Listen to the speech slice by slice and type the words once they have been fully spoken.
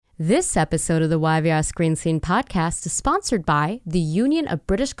This episode of the YVR Screen Scene podcast is sponsored by the Union of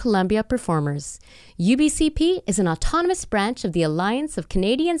British Columbia Performers. UBCP is an autonomous branch of the Alliance of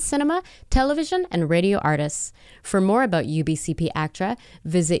Canadian Cinema, Television, and Radio Artists. For more about UBCP ACTRA,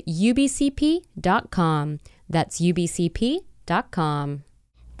 visit ubcp.com. That's ubcp.com.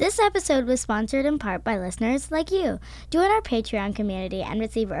 This episode was sponsored in part by listeners like you. Join our Patreon community and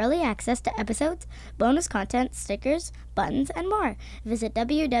receive early access to episodes, bonus content, stickers, buttons, and more. Visit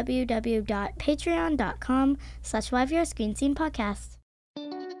www.patreon.com/YVR Screen Scene Podcast.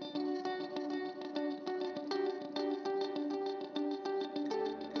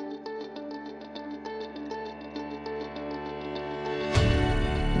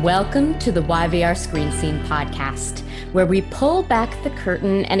 Welcome to the YVR Screen Scene podcast, where we pull back the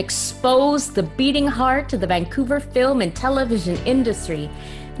curtain and expose the beating heart of the Vancouver film and television industry,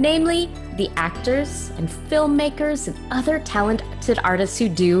 namely the actors and filmmakers and other talented artists who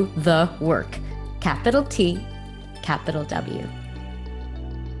do the work. Capital T, capital W.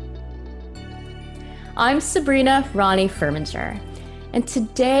 I'm Sabrina Ronnie Furminger, and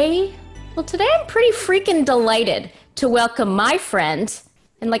today I'm pretty freaking delighted to welcome my friend,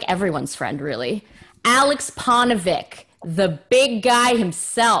 and like everyone's friend, really, Aleks Paunovic, the big guy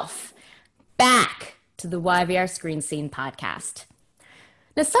himself, back to the YVR Screen Scene podcast.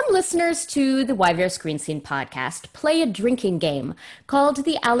 Now, some listeners to the YVR Screen Scene podcast play a drinking game called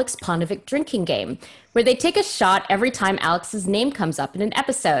the Aleks Paunovic drinking game, where they take a shot every time Alex's name comes up in an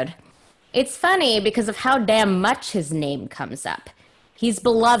episode. It's funny because of how damn much his name comes up. He's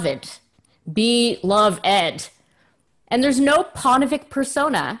beloved. Be-love-ed. And there's no Paunovic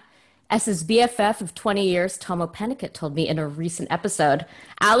persona. As his BFF of 20 years, Tomo Pennicott, told me in a recent episode,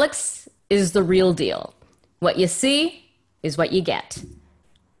 Aleks is the real deal. What you see is what you get.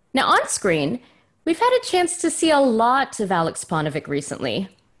 Now, on screen, we've had a chance to see a lot of Aleks Paunovic recently.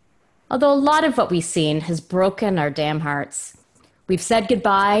 Although a lot of what we've seen has broken our damn hearts. We've said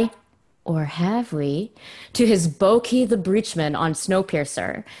goodbye, or have we, to his Boki the Breachman on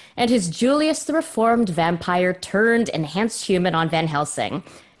Snowpiercer, and his Julius the Reformed vampire turned enhanced human on Van Helsing.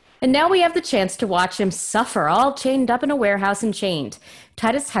 And now we have the chance to watch him suffer all chained up in a warehouse and chained.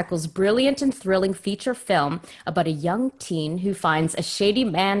 Titus Heckel's brilliant and thrilling feature film about a young teen who finds a shady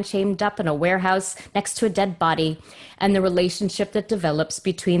man chained up in a warehouse next to a dead body, and the relationship that develops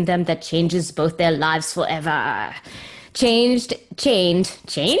between them that changes both their lives forever. Changed? I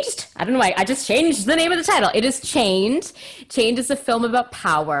don't know why, I just changed the name of the title. It is Chained. Chained is a film about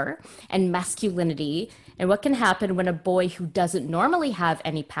power and masculinity and what can happen when a boy who doesn't normally have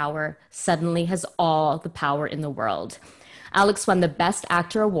any power suddenly has all the power in the world. Aleks won the Best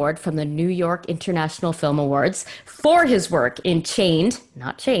Actor Award from the New York International Film Awards for his work in Chained,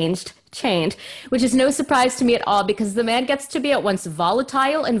 not Changed, Chained, which is no surprise to me at all because the man gets to be at once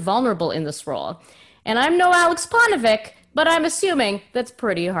volatile and vulnerable in this role. And I'm no Aleks Paunovic, but I'm assuming that's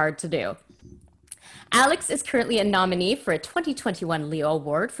pretty hard to do. Aleks is currently a nominee for a 2021 Leo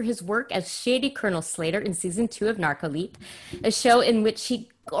Award for his work as Shady Colonel Slater in Season 2 of Narcoleap, a show in which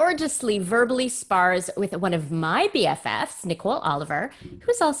he gorgeously verbally spars with one of my BFFs, Nicole Oliver,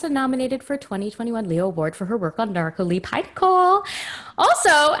 who's also nominated for a 2021 Leo Award for her work on Narcoleap. Hi, Nicole.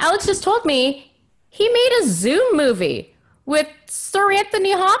 Also, Aleks just told me he made a Zoom movie with Sir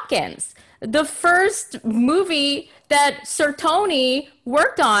Anthony Hopkins. The first movie that Sir Tony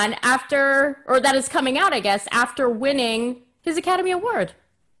worked on that is coming out, I guess, after winning his Academy Award.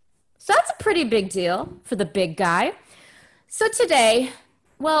 So that's a pretty big deal for the big guy. So today,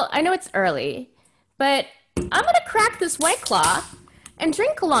 well, I know it's early, but I'm going to crack this White Claw and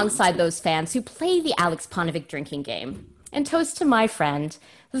drink alongside those fans who play the Aleks Paunovic drinking game and toast to my friend,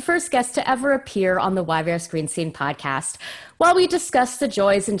 the first guest to ever appear on the YVR Screen Scene podcast, while we discuss the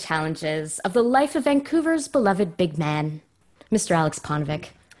joys and challenges of the life of Vancouver's beloved big man, Mr. Aleks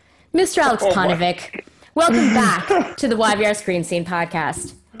Paunovic. Mr. Aleks Paunovic, welcome back to the YVR Screen Scene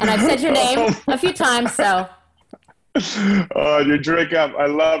podcast. And I've said your name a few times, so... Oh, you drink up. I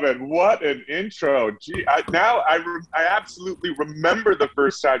love it. What an intro. Gee, I absolutely remember the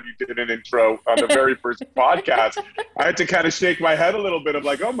first time you did an intro on the very first podcast. I had to kind of shake my head a little bit of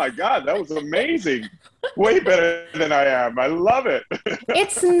like, oh my God, that was amazing. Way better than I am. I love it.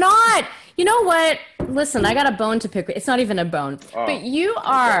 It's not. You know what? Listen, I got a bone to pick. It's not even a bone. Oh, but you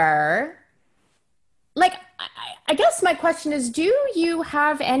are, like, I guess my question is, do you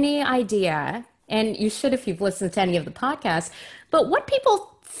have any idea, and you should if you've listened to any of the podcasts, but what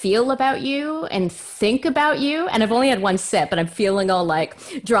people feel about you and think about you? And I've only had one sip, and I'm feeling all like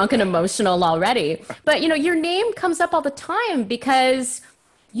drunk and emotional already. But, you know, your name comes up all the time because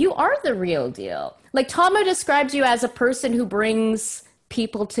you are the real deal. Like Tomo described you as a person who brings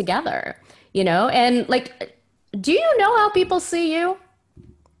people together, you know? And like, do you know how people see you?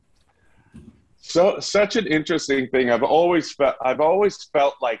 So such an interesting thing. I've always felt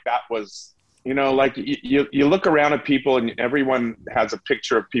like that was, like you look around at people and everyone has a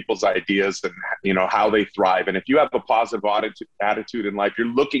picture of people's ideas and how they thrive. And if you have a positive attitude in life, you're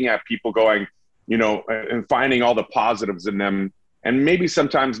looking at people going, and finding all the positives in them. And maybe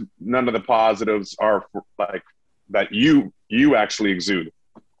sometimes none of the positives are like that you actually exude.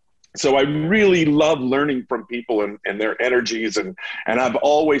 So I really love learning from people and their energies. And I've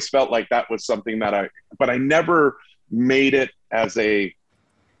always felt like that was something but I never made it as it's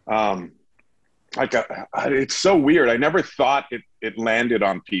so weird. I never thought it landed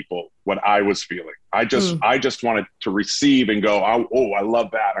on people what I was feeling. I just wanted to receive and go, oh, I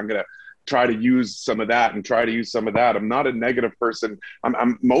love that. I'm going to try to use some of that and try to use some of that. I'm not a negative person.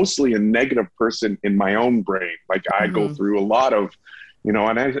 I'm mostly a negative person in my own brain. Like I go through a lot of, and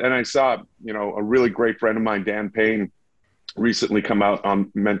I saw, a really great friend of mine, Dan Payne, recently come out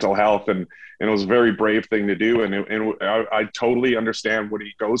on mental health, and it was a very brave thing to do. And I totally understand what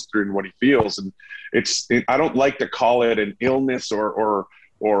he goes through and what he feels. And I don't like to call it an illness or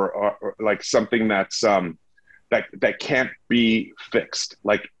like something that's that can't be fixed.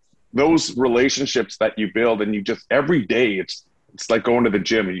 Like those relationships that you build, and you just every day, it's like going to the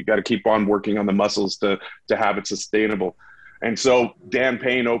gym. You got to keep on working on the muscles to have it sustainable. And so Dan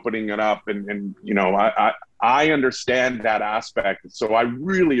Payne opening it up, and I understand that aspect. So I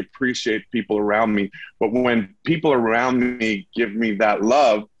really appreciate people around me. But when people around me give me that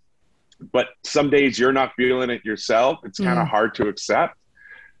love, but some days you're not feeling it yourself, it's kind of hard to accept.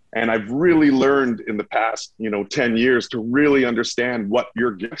 And I've really learned in the past, 10 years to really understand what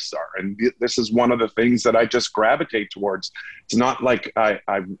your gifts are. And this is one of the things that I just gravitate towards. It's not like I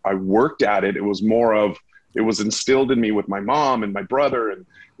worked at it. It was more of, it was instilled in me with my mom and my brother and,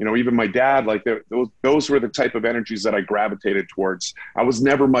 even my dad. Like those were the type of energies that I gravitated towards. I was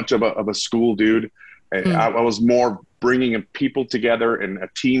never much of a school dude. I was more bringing people together and a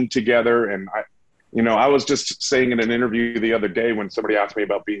team together. And I was just saying in an interview the other day when somebody asked me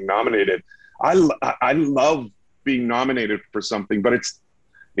about being nominated, I love being nominated for something, but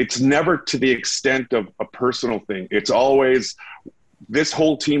it's never to the extent of a personal thing. It's always, this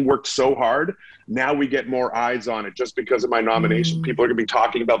whole team worked so hard. Now we get more eyes on it just because of my nomination. People are going to be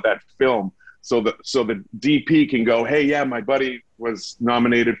talking about that film. So the DP can go, hey, yeah, my buddy was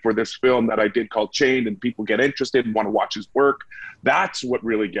nominated for this film that I did called Chained, and people get interested and want to watch his work. That's what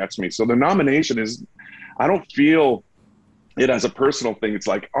really gets me. So the nomination is, I don't feel it as a personal thing. It's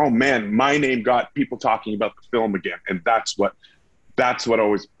like, oh man, my name got people talking about the film again. And that's what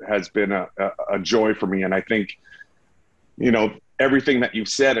always has been a joy for me. And I think, everything that you've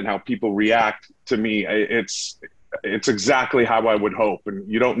said and how people react to me, it's exactly how I would hope.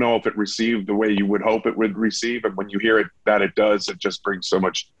 And you don't know if it received the way you would hope it would receive. And when you hear it, that it does, it just brings so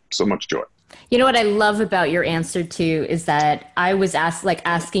much joy. You know what I love about your answer too is that I was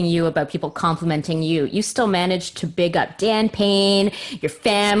asking you about people complimenting you. You still managed to big up Dan Payne, your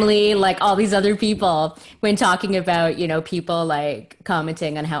family, like all these other people when talking about, people like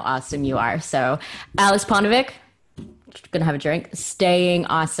commenting on how awesome you are. So Aleks Paunovic, gonna have a drink, staying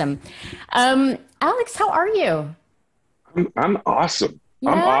awesome. Aleks, how are you? I'm awesome.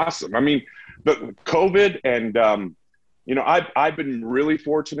 Yeah? I'm awesome. I mean, the COVID and, I've been really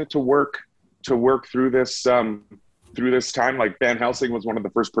fortunate to work through this time. Like Van Helsing was one of the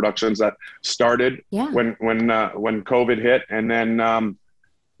first productions that started when COVID hit. And then,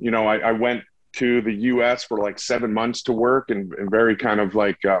 I went to the US for like 7 months to work and very kind of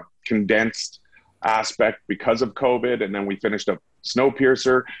like condensed aspect because of COVID. And then we finished up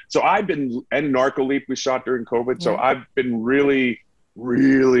Snowpiercer. So and Narcoleap we shot during COVID. Yeah. So I've been really,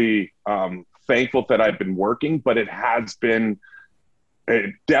 really thankful that I've been working, but it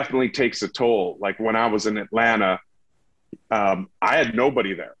definitely takes a toll. Like when I was in Atlanta, I had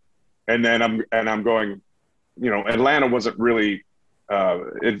nobody there. And then I'm going, Atlanta wasn't really,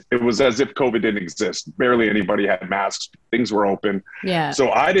 it was as if COVID didn't exist. Barely anybody had masks. Things were open. Yeah.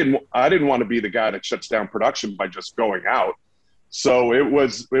 So I didn't want to be the guy that shuts down production by just going out. So it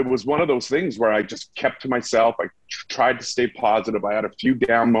was one of those things where I just kept to myself. I tried to stay positive. I had a few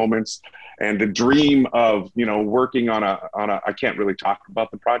down moments, and the dream of, working on a, I can't really talk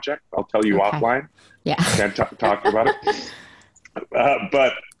about the project. I'll tell you offline. Yeah. Can't talk about it.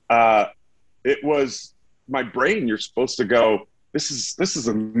 But it was my brain. You're supposed to go, this is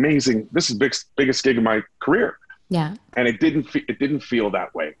amazing. This is biggest gig of my career. Yeah. And it didn't feel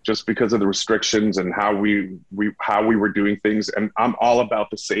that way just because of the restrictions and how we were doing things. And I'm all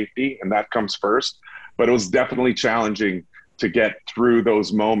about the safety, and that comes first. But it was definitely challenging to get through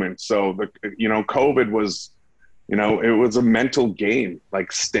those moments. So COVID was, it was a mental game,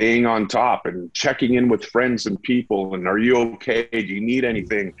 like staying on top and checking in with friends and people. And are you okay? Do you need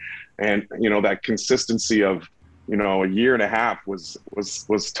anything? And, that consistency of, a year and a half was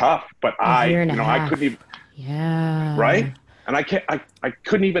tough, but I couldn't even, yeah. right. And I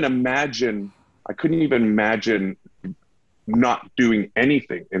couldn't even imagine not doing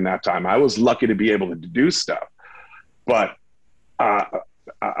anything in that time. I was lucky to be able to do stuff, but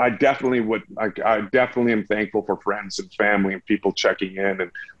I definitely am thankful for friends and family and people checking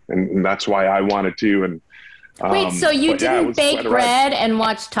in, and that's why I wanted to. And wait, so you didn't bake bread and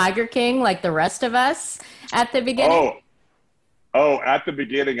watch Tiger King like the rest of us at the beginning? At the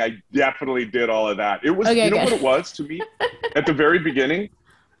beginning, I definitely did all of that. It was, what it was to me at the very beginning.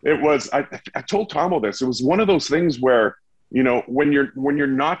 It was, I told Tomo this. It was one of those things where, when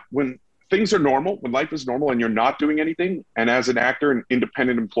things are normal, when life is normal and you're not doing anything, and as an actor and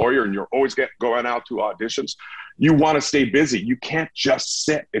independent employer, and you're always going out to auditions, you want to stay busy. You can't just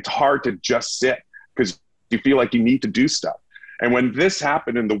sit. It's hard to just sit because you feel like you need to do stuff. And when this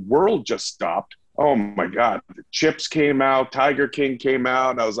happened and the world just stopped, oh my God, the Chips came out, Tiger King came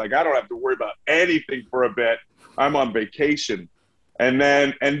out, and I was like, I don't have to worry about anything for a bit. I'm on vacation. And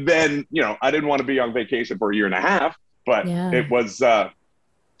then, I didn't want to be on vacation for a year and a half, but it was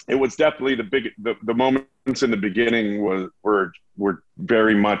definitely the moments in the beginning were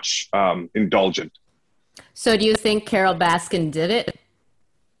very much indulgent. So do you think Carol Baskin did it?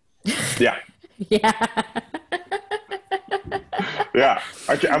 Yeah. Yeah. Yeah.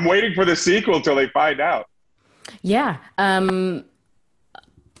 I'm waiting for the sequel till they find out. Yeah.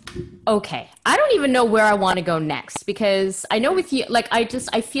 Okay. I don't even know where I want to go next, because I know with you, like, I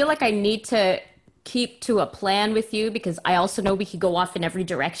feel like I need to keep to a plan with you, because I also know we could go off in every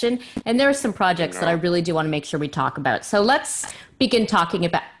direction. And there are some projects that I really do want to make sure we talk about. So let's begin talking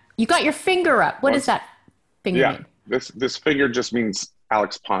about, you got your finger up. What does that finger mean? This finger just means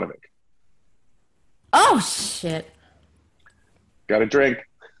Aleks Paunovic. Oh, shit. Got a drink.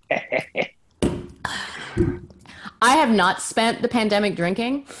 I have not spent the pandemic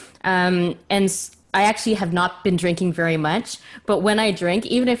drinking, and I actually have not been drinking very much. But when I drink,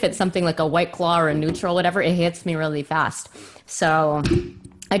 even if it's something like a White Claw or a Neutral, whatever, it hits me really fast. So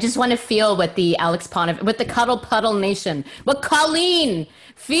I just want to feel what the Aleks Paunovic, what the Cuddle Puddle Nation, what Colleen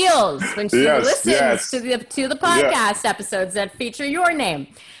feels when she listens to the podcast episodes that feature your name.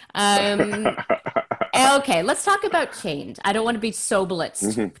 Okay, let's talk about change. I don't want to be so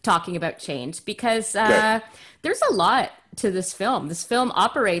blitzed talking about change, because there's a lot to this film. This film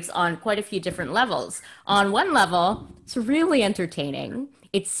operates on quite a few different levels. On one level, it's really entertaining.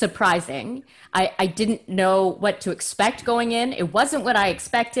 It's surprising. I didn't know what to expect going in. It wasn't what I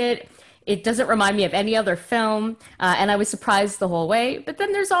expected. It doesn't remind me of any other film, and I was surprised the whole way. But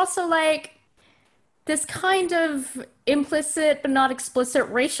then there's also like this kind of implicit but not explicit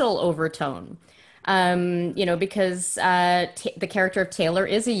racial overtone. Because the character of Taylor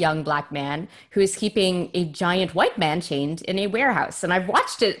is a young black man who is keeping a giant white man chained in a warehouse. And I've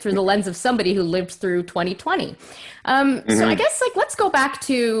watched it through the lens of somebody who lived through 2020. So I guess, let's go back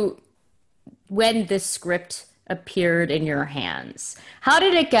to when this script appeared in your hands. How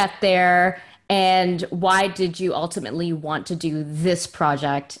did it get there? And why did you ultimately want to do this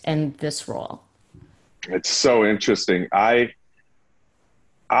project and this role? It's so interesting. I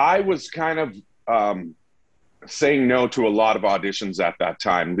was kind of saying no to a lot of auditions at that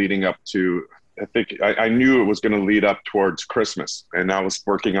time, leading up to, I knew it was going to lead up towards Christmas, and I was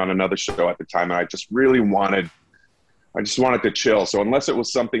working on another show at the time, and I just wanted to chill. So unless it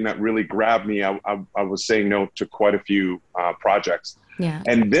was something that really grabbed me, I was saying no to quite a few projects. Yeah.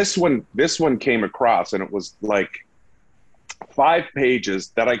 And this one came across, and it was like 5 pages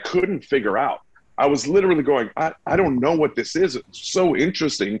that I couldn't figure out. I was literally going, I don't know what this is. It's so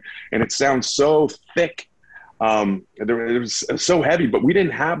interesting, and it sounds so thick. It was so heavy, but we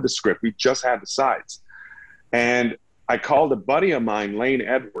didn't have the script. We just had the sides. And I called a buddy of mine, Lane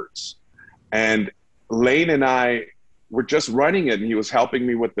Edwards, and Lane and I were just running it, and he was helping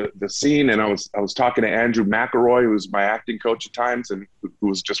me with the scene. And I was talking to Andrew McElroy, who was my acting coach at times, and who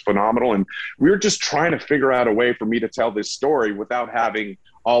was just phenomenal. And we were just trying to figure out a way for me to tell this story without having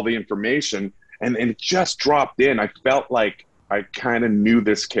all the information. And it just dropped in. I felt like I kind of knew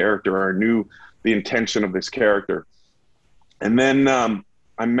this character, or knew the intention of this character. And then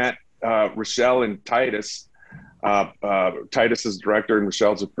I met Rochelle and Titus. Titus is the director and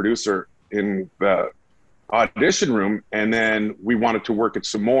Rochelle's a producer, in the audition room. And then we wanted to work it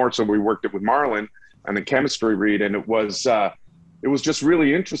some more. So we worked it with Marlon and the chemistry read. And it was just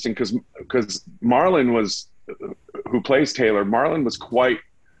really interesting because Marlon who plays Taylor, Marlon was quite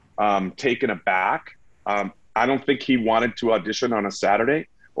taken aback. I don't think he wanted to audition on a Saturday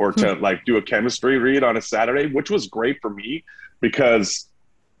or to like do a chemistry read on a Saturday, which was great for me because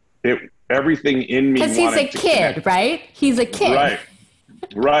everything in me because he's a kid, connect. right? He's a kid,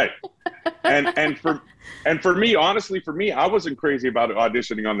 right. And for me, honestly, for me, I wasn't crazy about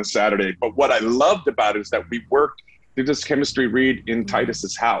auditioning on the Saturday. But what I loved about it is that we did this chemistry read in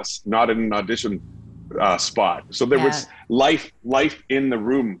Titus's house, not in an audition spot. So there was life in the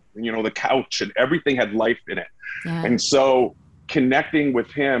room, the couch and everything had life in it. Yeah. And so connecting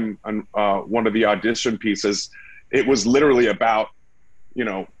with him on one of the audition pieces, it was literally about,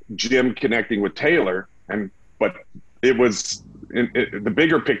 Jim connecting with Taylor. But it was, the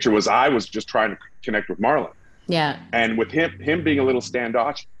bigger picture was I was just trying to connect with Marlon. Yeah. And with him being a little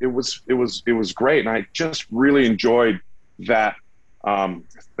standoffish, it was great. And I just really enjoyed that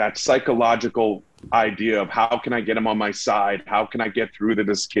psychological idea of how can I get him on my side? How can I get through to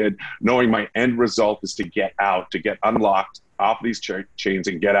this kid, knowing my end result is to get out, to get unlocked off these chains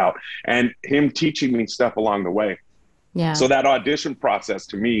and get out, and him teaching me stuff along the way. Yeah. So that audition process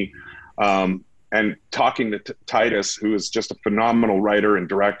to me, and talking to Titus, who is just a phenomenal writer and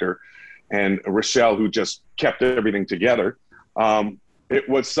director, and Rochelle, who just kept everything together, it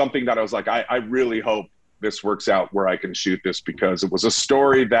was something that I was like, I really hope this works out where I can shoot this, because it was a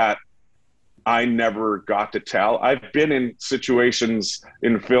story that I never got to tell. I've been in situations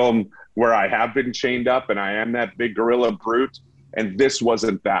in film where I have been chained up and I am that big gorilla brute, and this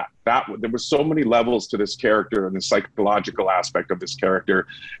wasn't that. There were so many levels to this character and the psychological aspect of this character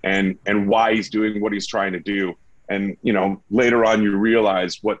and why he's doing what he's trying to do. And, later on you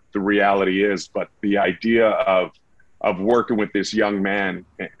realize what the reality is, but the idea of working with this young man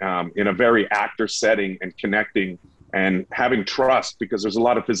in a very actor setting and connecting and having trust, because there's a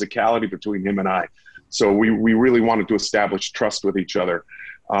lot of physicality between him and I. So we really wanted to establish trust with each other.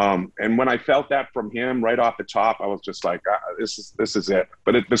 And when I felt that from him right off the top, I was just like, this is it.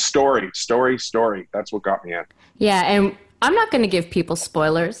 But the story, that's what got me in. Yeah. And I'm not going to give people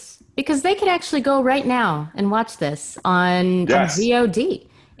spoilers, because they can actually go right now and watch this on VOD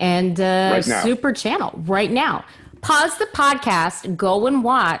and right Super Channel right now. Pause the podcast, go and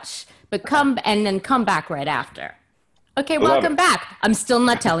watch, but come back right after. Okay, welcome back. I'm still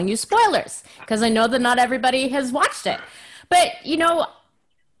not telling you spoilers, because I know that not everybody has watched it. But,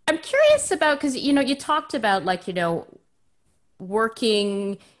 I'm curious about, because, you talked about,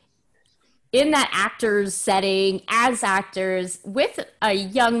 working in that actor's setting as actors with a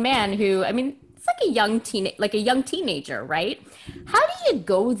young man who, it's like a young teenager, right? How do you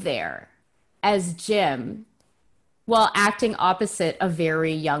go there as Jim while acting opposite a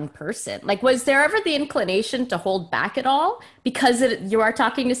very young person? Like, was there ever the inclination to hold back at all? Because you are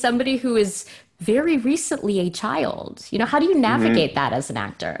talking to somebody who is very recently a child. How do you navigate that as an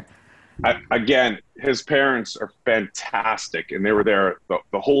actor? Again, his parents are fantastic, and they were there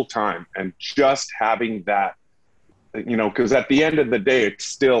the whole time. And just having that, because at the end of the day, it's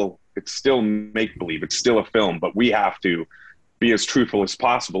still make-believe. It's still a film, but we have to be as truthful as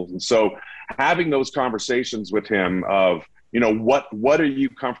possible. And so having those conversations with him of, what are you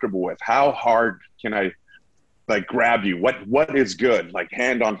comfortable with? How hard can I grab you? What is good?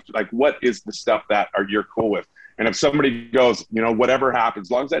 Hand on, what is the stuff that you're cool with? And if somebody goes, whatever happens,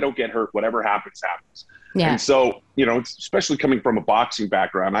 as long as I don't get hurt, whatever happens, happens. Yeah. And so, especially coming from a boxing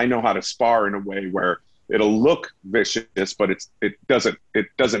background, I know how to spar in a way where it'll look vicious, but it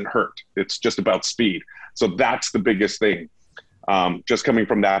doesn't hurt. It's just about speed. So that's the biggest thing. Just coming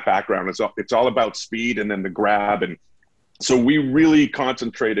from that background, it's all about speed and then the grab. And so we really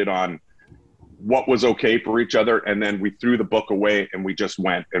concentrated on what was okay for each other. And then we threw the book away and we just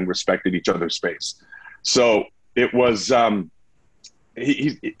went and respected each other's space. So it was,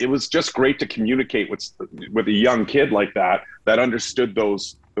 it was just great to communicate with a young kid like that understood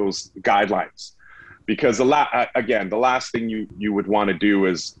those guidelines, because the last thing you would want to do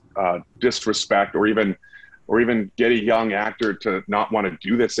is disrespect or even get a young actor to not want to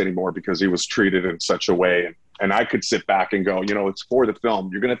do this anymore because he was treated in such a way. And I could sit back and go, it's for the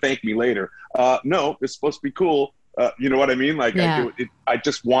film. You're going to thank me later. No, it's supposed to be cool. You know what I mean? I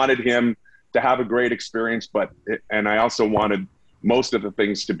just wanted him to have a great experience, and I also wanted most of the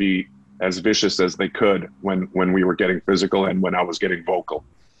things to be as vicious as they could when we were getting physical and when I was getting vocal.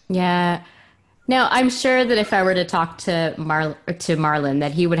 Yeah. Now, I'm sure that if I were to talk to Marlon,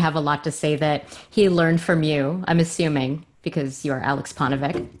 that he would have a lot to say that he learned from you, I'm assuming, because you're Aleks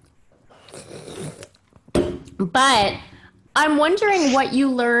Paunovic. But I'm wondering what you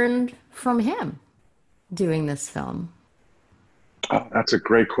learned from him doing this film. Oh, that's a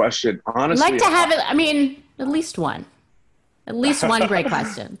great question. Honestly, I'd like to have it. At least one. At least one great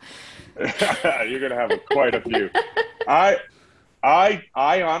question. You're gonna have quite a few. I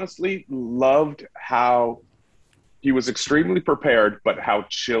I honestly loved how he was extremely prepared, but how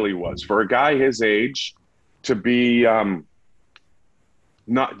chill he was for a guy his age to be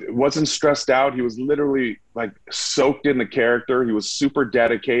not wasn't stressed out. He was literally like soaked in the character. He was super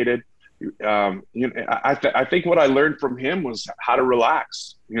dedicated. I think what I learned from him was how to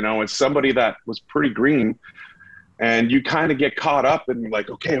relax. You know, as somebody that was pretty green, and you kind of get caught up and like,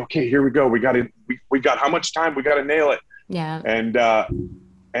 okay, here we go. We got how much time? We got to nail it. Yeah.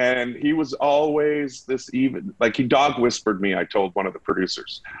 And he was always this even, like he dog whispered me. I told one of the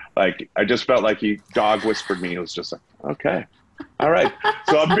producers, like, I just felt like he dog whispered me. It was just like, okay, all right.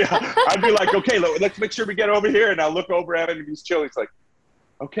 So I'd be like, okay, let's make sure we get over here. And I'll look over at him and he's chilling. He's like,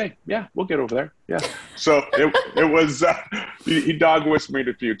 okay, yeah, we'll get over there. Yeah. So it was, he dog whispered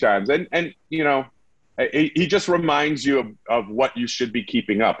me a few times. And you know, he just reminds you of what you should be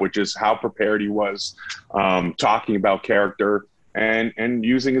keeping up, which is how prepared he was, talking about character and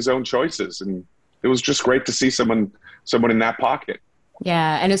using his own choices. And it was just great to see someone in that pocket.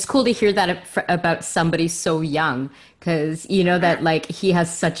 Yeah, and it's cool to hear that about somebody so young, because you know that like he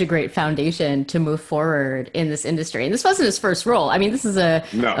has such a great foundation to move forward in this industry. And this wasn't his first role. I mean, this is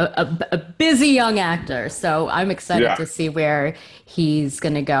a busy young actor, so I'm excited to see where he's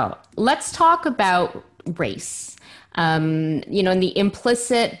going to go. Let's talk about race. You know, and the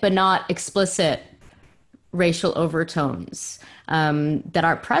implicit but not explicit racial overtones that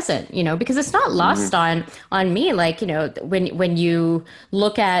are present, you know, because it's not lost on me. Like, you know, when you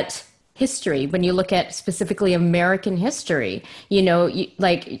look at history, when you look at specifically American history, you know,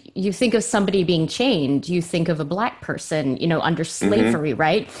 you think of somebody being chained, you think of a Black person, you know, under slavery,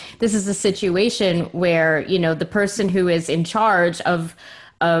 right? This is a situation where, you know, the person who is in charge of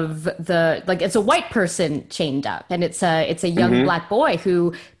the, like, it's a white person chained up, and it's a young Black boy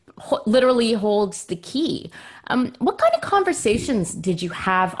who literally holds the key. What kind of conversations did you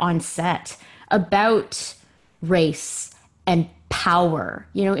have on set about race and power,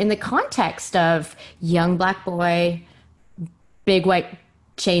 you know, in the context of young Black boy, big white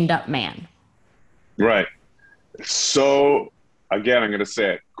chained up man? Right. So again, I'm going to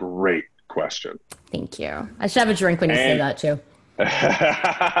say it. Great question. Thank you. I should have a drink when you say that too.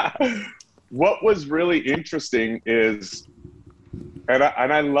 What was really interesting is, and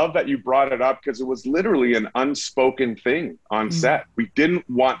I love that you brought it up, because it was literally an unspoken thing on set. We didn't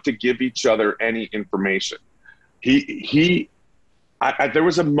want to give each other any information. There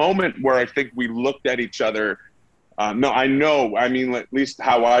was a moment where I think we looked at each other. I mean, at least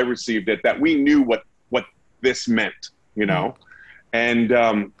how I received it, that we knew what this meant, you know, and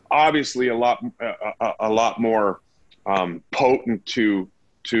obviously a lot more potent to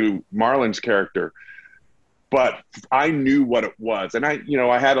Marlon's character. But I knew what it was. And I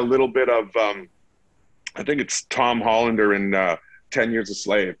had a little bit of, I think it's Tom Hollander in 10 Years a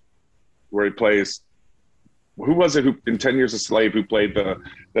Slave, where he plays, who was it who in 10 Years a Slave who played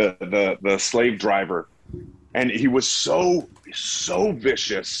the slave driver? And he was so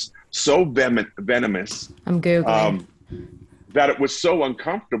vicious, so venomous. I'm Googling. That it was so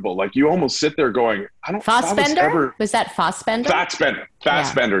uncomfortable. Like you almost sit there going, I don't. Fassbender? Was that Fassbender?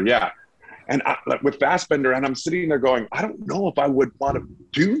 Fassbender, yeah. And with Fassbender, and I'm sitting there going, I don't know if I would want to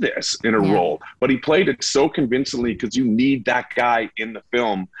do this in a role. But he played it so convincingly, because you need that guy in the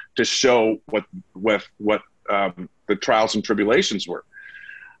film to show what the trials and tribulations were.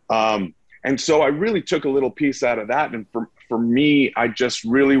 And so I really took a little piece out of that. And for me, I just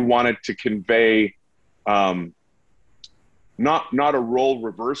really wanted to convey not a role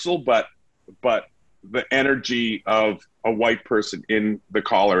reversal, but the energy of a white person in the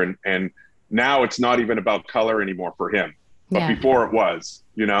collar. And now it's not even about color anymore for him, but before it was,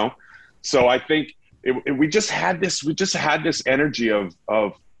 you know? So I think we just had this energy of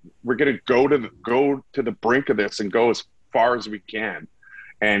we're going to go to the brink of this and go as far as we can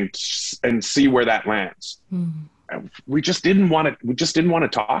and see where that lands. And we just didn't want to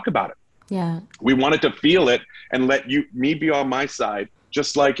talk about it. Yeah. We wanted to feel it and let me be on my side,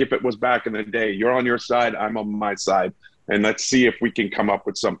 just like if it was back in the day. You're on your side, I'm on my side, and let's see if we can come up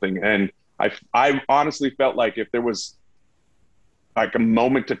with something. And I honestly felt like if there was like a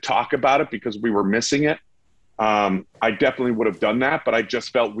moment to talk about it because we were missing it, I definitely would have done that. But I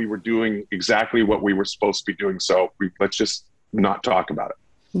just felt we were doing exactly what we were supposed to be doing. So let's just not talk about it.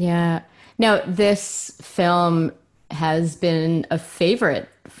 Yeah. Now, this film has been a favorite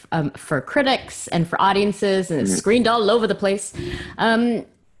for critics and for audiences, and it's screened all over the place.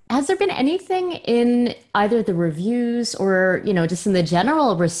 Has there been anything in either the reviews or, you know, just in the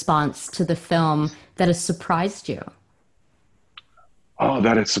general response to the film that has surprised you? Oh,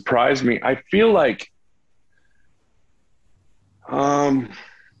 that it surprised me. I feel like,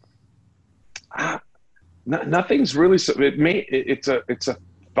 nothing's really, it's a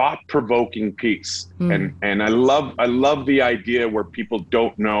thought-provoking piece. Mm. And I love the idea where people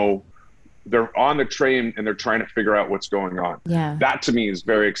don't know, they're on the train and they're trying to figure out what's going on. Yeah. That to me is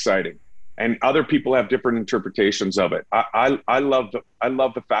very exciting. And other people have different interpretations of it. I love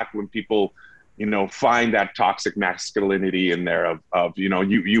the fact when people, find that toxic masculinity in there of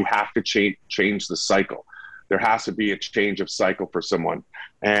you have to change the cycle. There has to be a change of cycle for someone,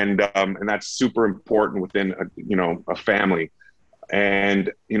 and that's super important within a family.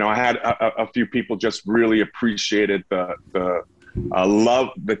 And I had a few people just really appreciated the love,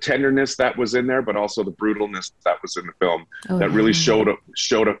 the tenderness that was in there, but also the brutalness that was in the film. That really showed a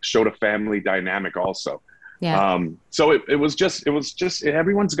family dynamic also. Yeah. So it was just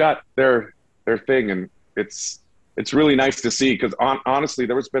everyone's got their thing, and it's really nice to see, because honestly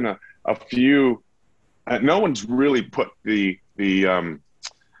there has been a few. No one's really put the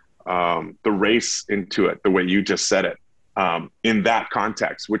race into it the way you just said it, in that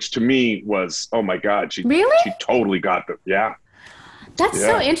context, which to me was, oh my God, she totally got the, yeah. That's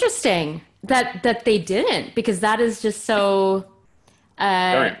so interesting that they didn't, because that is just so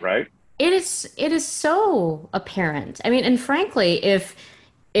apparent, right? It is so apparent. I mean, and frankly, if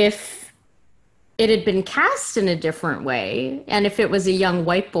it had been cast in a different way, and if it was a young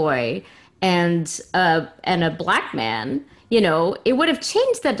white boy and a black man, it would have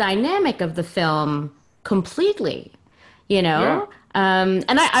changed the dynamic of the film completely, Yeah. And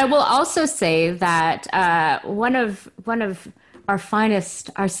I will also say that one of our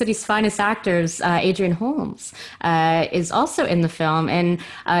city's finest actors, Adrian Holmes, is also in the film, and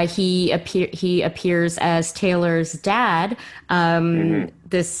he appears as Taylor's dad.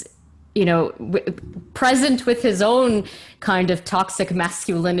 This, present with his own kind of toxic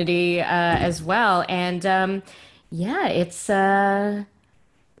masculinity as well, and it's I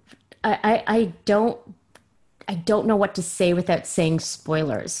don't know what to say without saying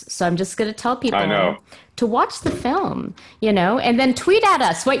spoilers. So I'm just going to tell people to watch the film, and then tweet at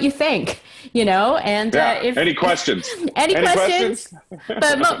us what you think, and if any questions, any questions,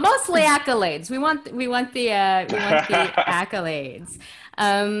 but mostly accolades. We want the accolades.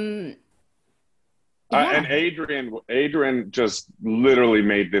 And Adrian just literally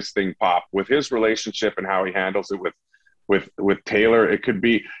made this thing pop with his relationship and how he handles it with Taylor. It could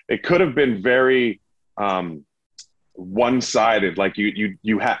have been very one-sided. Like when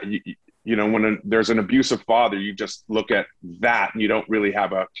there's an abusive father, you just look at that and you don't really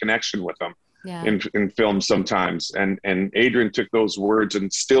have a connection with them in film sometimes. And Adrian took those words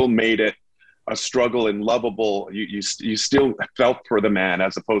and still made it a struggle and lovable. You still felt for the man,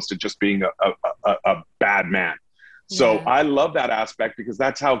 as opposed to just being a bad man. So I love that aspect, because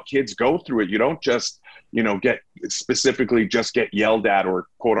that's how kids go through it. You don't just, get yelled at or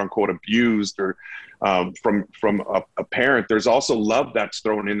quote unquote abused or from a parent. There's also love that's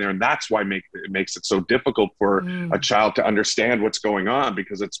thrown in there. And that's why it makes it so difficult for a child to understand what's going on,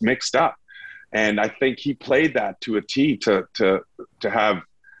 because it's mixed up. And I think he played that to a T to have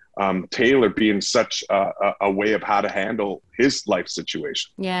Taylor being such a way of how to handle his life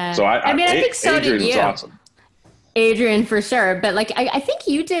situation. Yeah. So I think so Adrian did you. was awesome. Adrian, for sure. But I think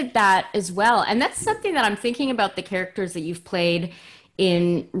you did that as well. And that's something that I'm thinking about the characters that you've played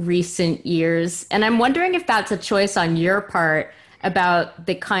in recent years. And I'm wondering if that's a choice on your part about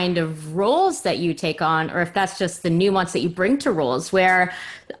the kind of roles that you take on, or if that's just the nuance that you bring to roles, where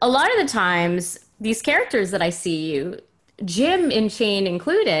a lot of the times these characters that I see you, Jim in Chain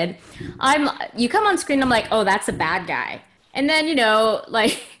included, you come on screen, I'm like, oh, that's a bad guy. And then,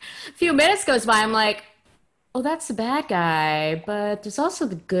 a few minutes goes by, I'm like, oh, that's a bad guy, but there's also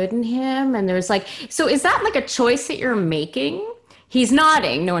the good in him. And there's so is that a choice that you're making? He's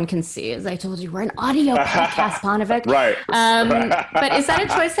nodding. No one can see. As I told you, we're an audio podcast, Paunovic. Right. But is that a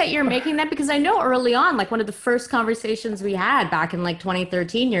choice that you're making then? Because I know early on, one of the first conversations we had back in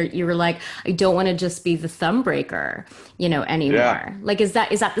 2013, you were like, I don't want to just be the thumb breaker, anymore. Yeah. Is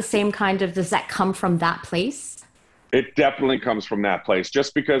that the same kind of, does that come from that place? It definitely comes from that place.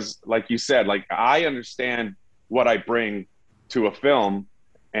 Just because, like you said, I understand what I bring to a film.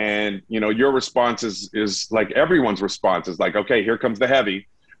 And, your response is like everyone's response is like, okay, here comes the heavy.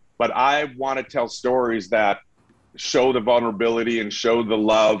 But I want to tell stories that show the vulnerability and show the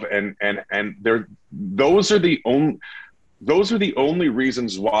love. And those are the only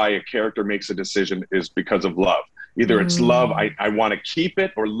reasons why a character makes a decision, is because of love. Either it's love, I want to keep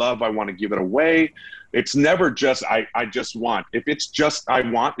it, or love, I want to give it away. It's never just, I just want. If it's just I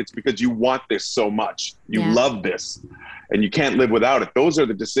want, it's because you want this so much. You love this and you can't live without it. Those are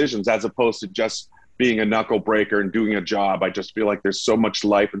the decisions, as opposed to just being a knuckle breaker and doing a job. I just feel like there's so much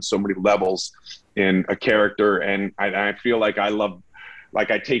life and so many levels in a character. And I feel like I love,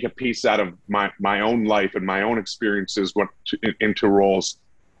 like I take a piece out of my own life and my own experiences into roles,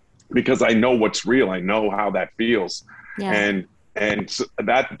 because I know what's real. I know how that feels. Yeah. And so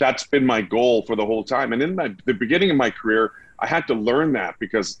that's been my goal for the whole time. And in the beginning of my career, I had to learn that,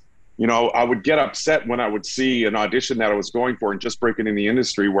 because, you know, I would get upset when I would see an audition that I was going for and just breaking in the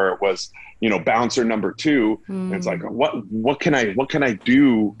industry where it was, you know, bouncer number 2. And it's like, what can I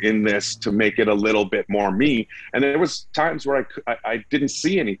do in this to make it a little bit more me? And there was times where I didn't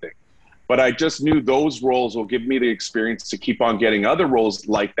see anything. But I just knew those roles will give me the experience to keep on getting other roles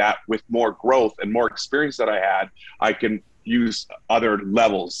like that with more growth and more experience that I had. I can use other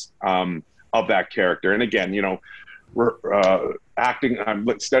levels of that character. And again, you know, acting,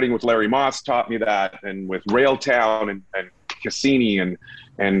 I'm studying with Larry Moss taught me that, and with Railtown and Cassini and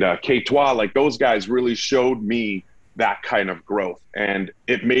K-Toi, like those guys really showed me that kind of growth. And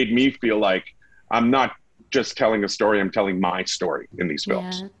it made me feel like I'm not just telling a story, I'm telling my story in these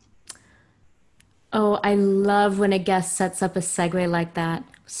films. Yeah. Oh, I love when a guest sets up a segue like that.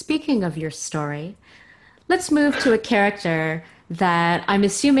 Speaking of your story, let's move to a character that I'm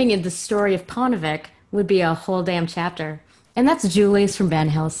assuming in the story of Paunovic would be a whole damn chapter. And that's Julius from Van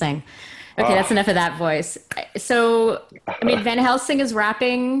Helsing. Okay, that's enough of that voice. So, I mean, Van Helsing is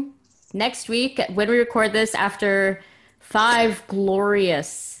wrapping next week when we record this, after 5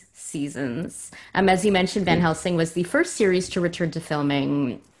 glorious seasons. As you mentioned, Van Helsing was the first series to return to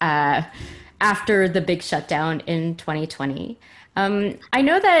filming after the big shutdown in 2020. I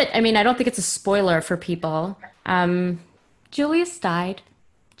know that, I mean, I don't think it's a spoiler for people. Julius died.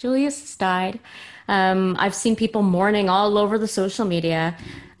 I've seen people mourning all over the social media.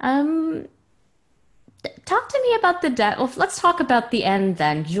 Talk to me about the death. Well, let's talk about the end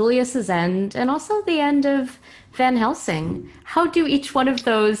then, Julius's end, and also the end of Van Helsing. How do each one of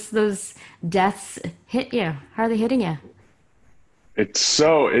those deaths hit you? How are they hitting you? It's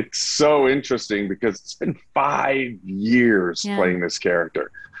so interesting, because it's been 5 years playing this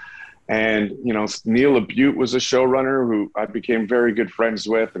character. And, you know, Neil LaBute was a showrunner who I became very good friends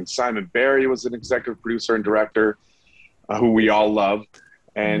with. And Simon Barry was an executive producer and director who we all love.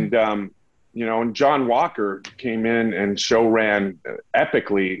 And, you know, and John Walker came in and show ran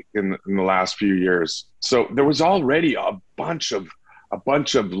epically in the last few years. So there was already a bunch of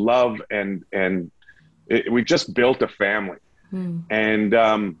love, and we just built a family. And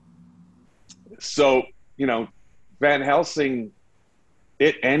so, you know, Van Helsing,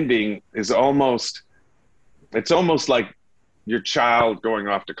 it ending is almost like your child going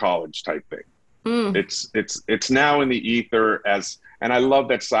off to college type thing. It's now in the ether, and I love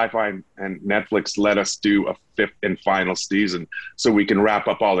that Sci-Fi and Netflix let us do a 5th and final season so we can wrap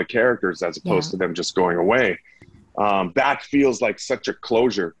up all the characters as opposed to them just going away. That feels like such a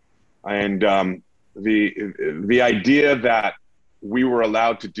closure. And the idea that we were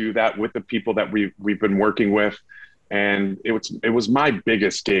allowed to do that with the people that we've been working with, and it was my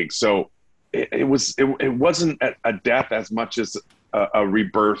biggest gig. So it wasn't a death as much as a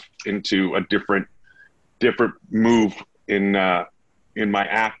rebirth into a different move in my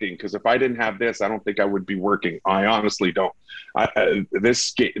acting. Because if I didn't have this, I don't think I would be working. I honestly don't.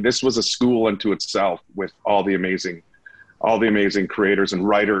 This was a school unto itself, with all the amazing creators and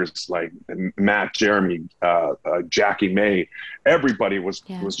writers like Matt, Jeremy, Jackie May. Everybody was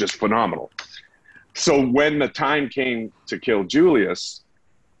just phenomenal. So when the time came to kill Julius,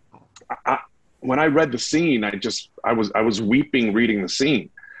 when I read the scene, I was weeping reading the scene.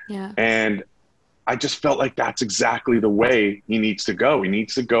 Yeah. And I just felt like that's exactly the way he needs to go. He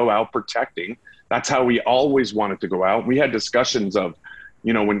needs to go out protecting. That's how we always wanted to go out. We had discussions of,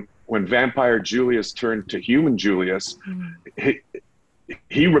 you know, when Vampire Julius turned to human Julius,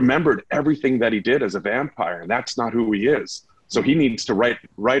 he remembered everything that he did as a vampire, and that's not who he is. So he needs to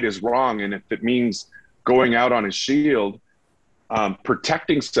right his wrong, and if it means going out on his shield,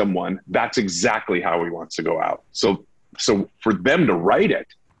 protecting someone, that's exactly how he wants to go out. So for them to write it,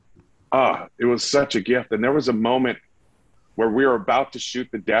 it was such a gift. And there was a moment where we were about to shoot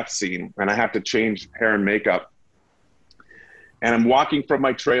the death scene, and I have to change hair and makeup. And I'm walking from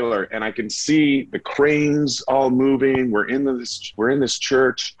my trailer, and I can see the cranes all moving. We're in this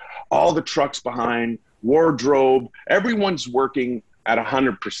church, all the trucks behind, wardrobe, everyone's working at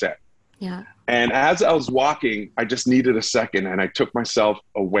 100%. Yeah. And as I was walking, I just needed a second, and I took myself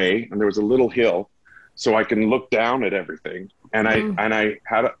away, and there was a little hill. so I can look down at everything. And I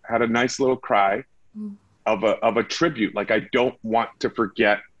had a nice little cry of a tribute. Like, I don't want to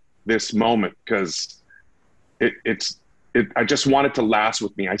forget this moment, because I just want it to last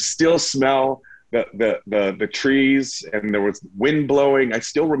with me. I still smell the trees, and there was wind blowing. I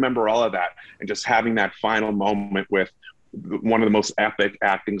still remember all of that, and just having that final moment with one of the most epic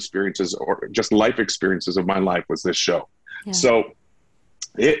acting experiences or just life experiences of my life was this show. Yeah. So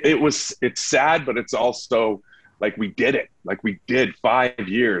it's sad, but it's also like we did it. Like, we did 5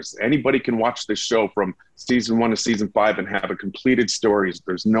 years. Anybody can watch this show from season 1 to season 5 and have a completed story.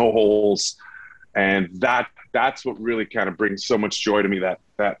 There's no holes. And that's what really kind of brings so much joy to me, that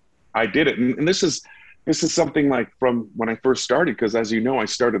I did it. And this is something like from when I first started, because as you know, I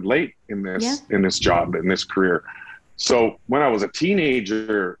started late in this job, in this career. So when I was a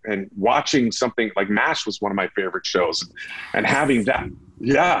teenager and watching something like MASH was one of my favorite shows, and having that,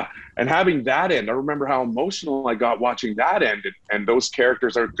 and having that end, I remember how emotional I got watching that end, and those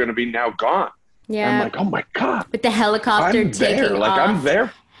characters are going to be now gone. Yeah. And I'm like, oh my God. With the helicopter taking off. I'm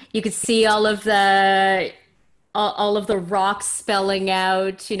there. You could see all of the rocks spelling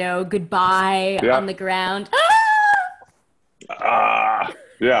out, goodbye on the ground.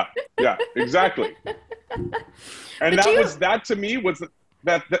 Yeah, exactly. And that to me was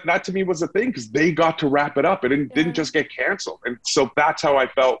the thing, because they got to wrap it up. It didn't just get canceled. And so that's how I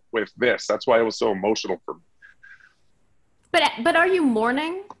felt with this. That's why it was so emotional for me. But are you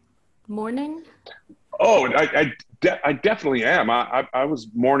mourning? Mourning? Oh, I definitely am. I was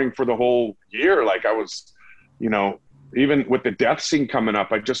mourning for the whole year. Like, I was, even with the death scene coming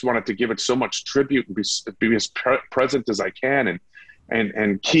up, I just wanted to give it so much tribute and be as present as I can.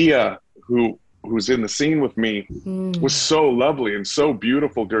 And Kia, who's in the scene with me, was so lovely and so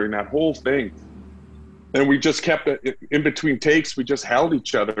beautiful during that whole thing. And we just kept it in between takes. We just held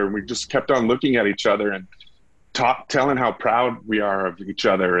each other, and we just kept on looking at each other and telling how proud we are of each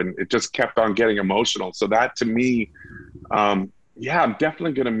other. And it just kept on getting emotional. So that, to me, I'm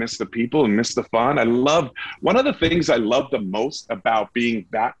definitely going to miss the people and miss the fun. One of the things I love the most about being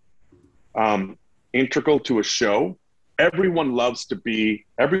that integral to a show. Everyone loves to be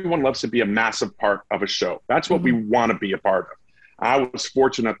a massive part of a show. That's what we want to be a part of. I was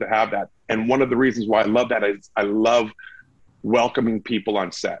fortunate to have that. And one of the reasons why I love that is I love welcoming people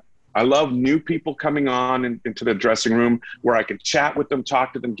on set. I love new people coming on into the dressing room where I can chat with them,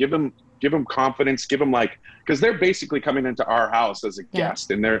 talk to them, give them confidence, because they're basically coming into our house as a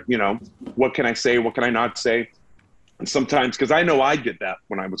guest, and they're, what can I say? What can I not say? And sometimes, because I know I did that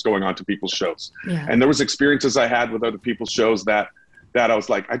when I was going on to people's shows, and there was experiences I had with other people's shows that I was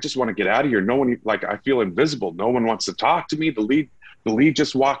like, I just want to get out of here. No one, I feel invisible. No one wants to talk to me. The lead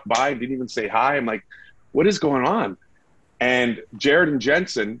just walked by and didn't even say hi. I'm like, what is going on? And Jared and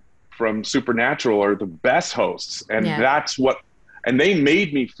Jensen from Supernatural are the best hosts, and and they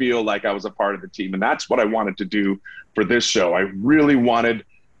made me feel like I was a part of the team, and that's what I wanted to do for this show. I really wanted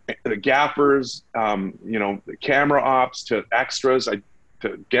the gaffers, the camera ops, to extras,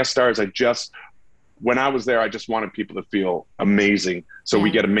 to guest stars. When I was there, I just wanted people to feel amazing, so we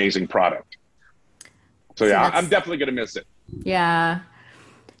get amazing product. So I'm definitely going to miss it. Yeah.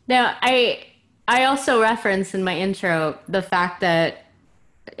 Now, I also referenced in my intro the fact that,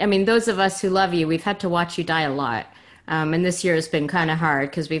 those of us who love you, we've had to watch you die a lot. And this year has been kind of hard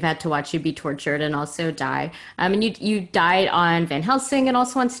because we've had to watch you be tortured and also die. And you died on Van Helsing and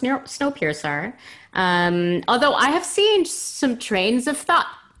also on Snowpiercer. Although I have seen some trains of thought.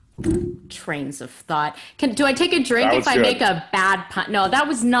 Do I take a drink if I make a bad pun? No, that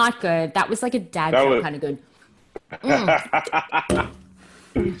was not good. That was like a dad joke kind of good.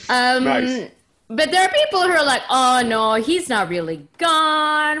 Nice. But there are people who are like, oh no, he's not really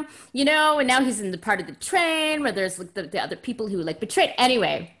gone, and now he's in the part of the train where there's like the other people who betrayed.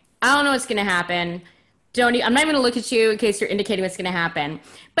 Anyway, I don't know what's going to happen. I'm not even going to look at you in case you're indicating what's going to happen.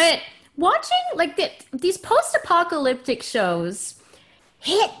 But watching these post-apocalyptic shows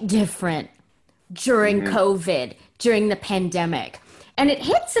hit different during COVID, during the pandemic. And it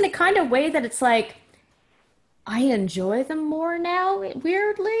hits in a kind of way that it's like, I enjoy them more now,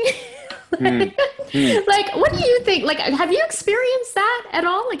 weirdly. What do you think? Have you experienced that at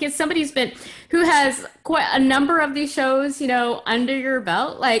all? As somebody who has quite a number of these shows, under your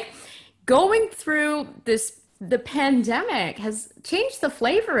belt, going through the pandemic has changed the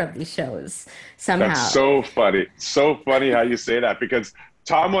flavor of these shows somehow. That's so funny. So funny how you say that, because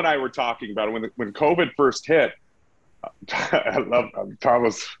Tom and I were talking about it when COVID first hit. I love Tom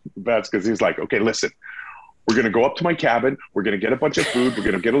was the best, because he's like, okay, listen, we're going to go up to my cabin. We're going to get a bunch of food. We're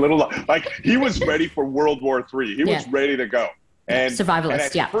going to get a little, he was ready for World War III. He was ready to go. And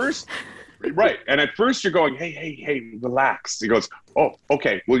survivalist. And Right. And at first you're going, hey, relax. He goes, oh,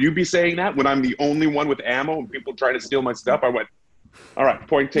 okay. Will you be saying that when I'm the only one with ammo and people try to steal my stuff? I went, all right,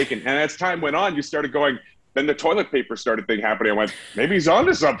 point taken. And as time went on, you started going, then the toilet paper started thing happening. I went, maybe he's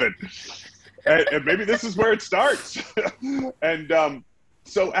onto something. And maybe this is where it starts. And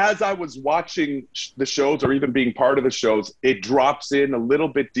so as I was watching the shows or even being part of the shows, it drops in a little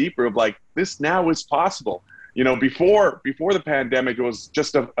bit deeper of like, this now is possible. You know, before the pandemic, it was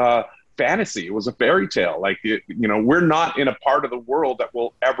just a fantasy. It was a fairy tale. Like, you know, we're not in a part of the world that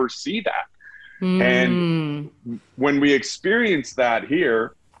will ever see that. And when we experience that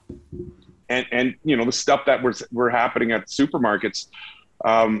here, and you know, the stuff that we're happening at supermarkets,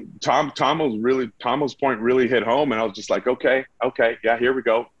 Tomo's point really hit home, and I was just like, okay, yeah, here we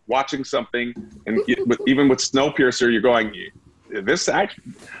go. Watching something, and even with Snowpiercer, you're going, this,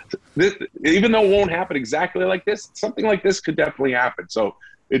 even though it won't happen exactly like this, something like this could definitely happen. So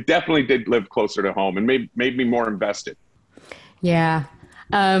it definitely did live closer to home and made me more invested. Yeah.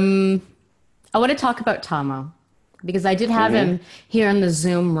 I want to talk about Tomo because I did have him here in the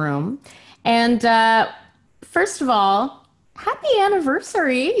Zoom room. And first of all, happy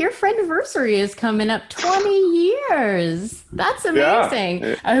anniversary. Your friend-iversary is coming up 20 years. That's amazing.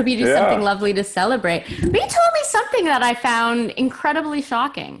 Yeah. I hope you do something lovely to celebrate. But he told me something that I found incredibly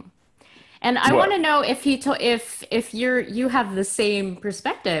shocking. And I want to know if if you have the same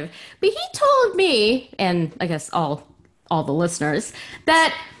perspective. But he told me, and I guess all the listeners,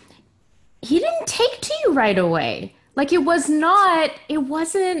 that he didn't take to you right away. Like it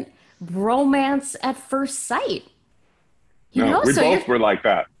wasn't romance at first sight. You know, we both were like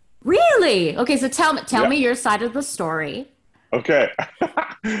that. Really? Okay, so tell me your side of the story. Okay.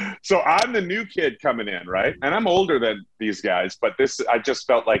 So I'm the new kid coming in, right? And I'm older than these guys, but I just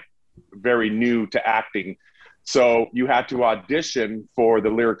felt like very new to acting. So you had to audition for the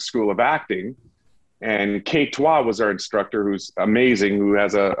Lyric School of Acting. And Kate Tois was our instructor, who's amazing, who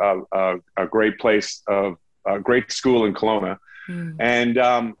has a great place of a great school in Kelowna.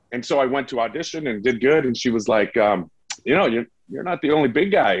 And so I went to audition and did good. And she was like, you know, you're not the only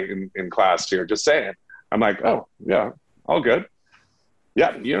big guy in class here, just saying. I'm like, oh, yeah, all good.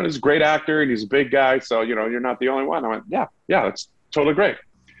 Yeah, you know, he's a great actor and he's a big guy. So, you know, you're not the only one. I went, yeah, that's totally great.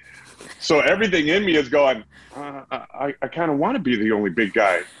 So everything in me is going, I kind of want to be the only big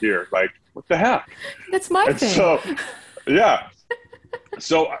guy here. Like, what the heck? That's my thing. So, yeah.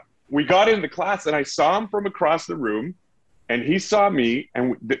 So we got into class and I saw him from across the room and he saw me,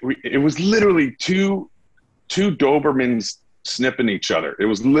 and it was literally two Dobermans sniffing each other. It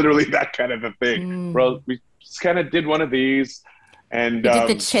was literally that kind of a thing. Bro, we just kind of did one of these. And he did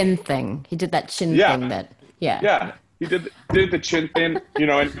the chin thing. He did that chin thing that, Yeah. He did the chin thing, you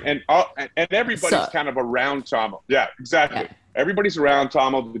know, and everybody's kind of around Tomo. Yeah, exactly. Yeah. Everybody's around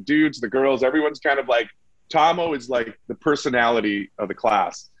Tomo, the dudes, the girls, everyone's kind of like, Tomo is like the personality of the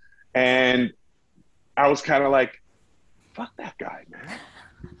class. And I was kind of like, fuck that guy, man.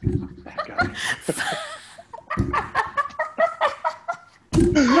 Fuck that guy.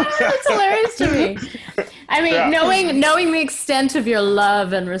 That's hilarious to me. I mean, knowing the extent of your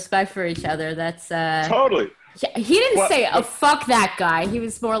love and respect for each other, that's totally. He didn't say, "Oh, fuck that guy." He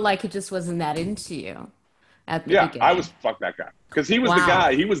was more like he just wasn't that into you at the beginning. I was fuck that guy because he was the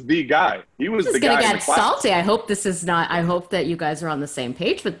guy. He was the guy. He was the guy. This is gonna get salty. I hope this is not. I hope that you guys are on the same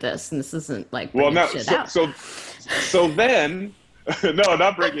page with this, and this isn't like shit out. So then, no,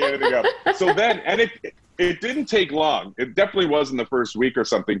 not breaking anything up. So then, and it didn't take long. It definitely wasn't the first week or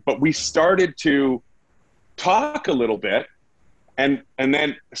something, but we started to talk a little bit. And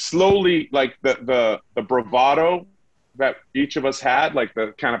then slowly, like the bravado that each of us had, like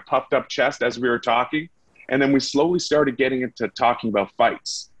the kind of puffed up chest as we were talking. And then we slowly started getting into talking about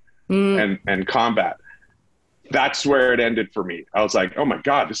fights and combat. That's where it ended for me. I was like, oh my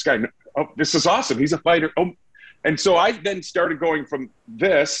God, this guy, this is awesome. He's a fighter. Oh. And so I then started going from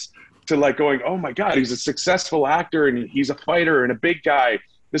this to like going, oh my God, he's a successful actor and he's a fighter and a big guy.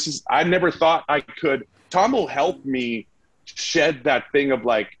 I never thought I could. Tom will help me shed that thing of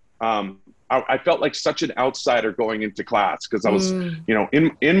like, I felt like such an outsider going into class because I was, you know,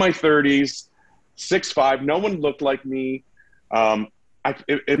 in my 30s, 6'5", no one looked like me. Am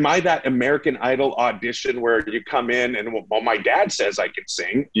I that American Idol audition where you come in and, well, my dad says I can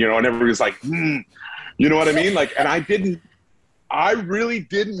sing, you know, and everybody's like, you know what I mean? Like, and I really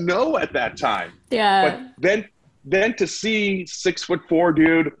didn't know at that time. Yeah. But then to see 6'4"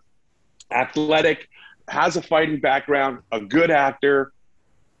 dude, athletic, has a fighting background, a good actor,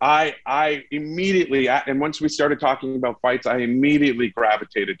 I immediately, and once we started talking about fights, I immediately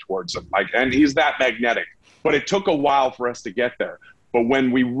gravitated towards him. Like, and he's that magnetic. But it took a while for us to get there. But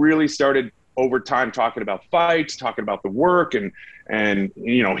when we really started over time talking about fights, talking about the work, and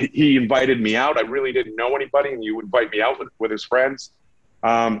he invited me out. I really didn't know anybody, and you invite me out with his friends.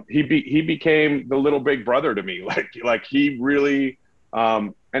 He became the little big brother to me. Like he really.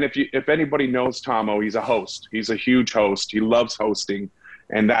 And if anybody knows Tomo, he's a host. He's a huge host. He loves hosting,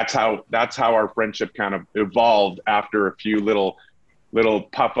 and that's how our friendship kind of evolved after a few little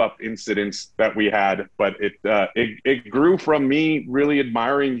puff-up incidents that we had. But it grew from me really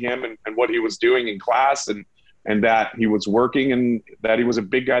admiring him and what he was doing in class, and that he was working, and that he was a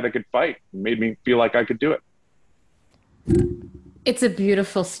big guy that could fight. It made me feel like I could do it. It's a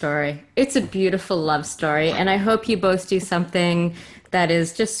beautiful story. It's a beautiful love story. And I hope you both do something that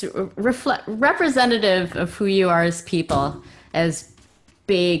is just representative of who you are as people, as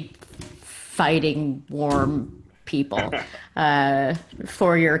big, fighting, warm people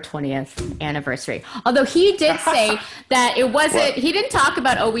for your 20th anniversary. Although he did say that it wasn't, he didn't talk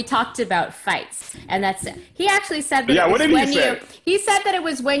about, we talked about fights. And that's it. He actually said that he said that it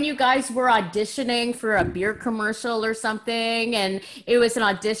was when you guys were auditioning for a beer commercial or something. And it was an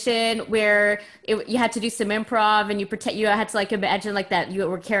audition where you had to do some improv, and you had to like imagine like that you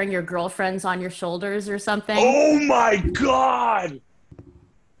were carrying your girlfriends on your shoulders or something. Oh my God.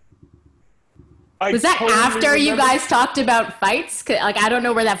 Was that after you guys talked about fights? Like, I don't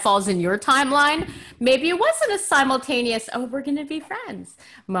know where that falls in your timeline. Maybe it wasn't a simultaneous, we're going to be friends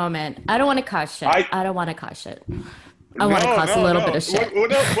moment. I don't want to cause shit. I don't want to cause shit. I want to cause a little bit of shit.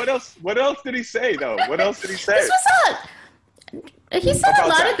 What else did he say, though? What else did he say? He said a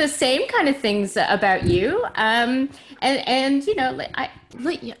lot of the same kind of things about you.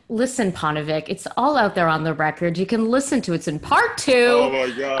 Listen, Paunovic, it's all out there on the record. You can listen to it. It's in part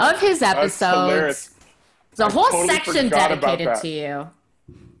 2 of his episodes. There's a whole section dedicated to you.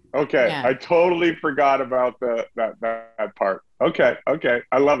 Okay, yeah. I totally forgot about that part. Okay,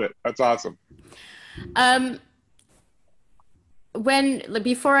 I love it. That's awesome.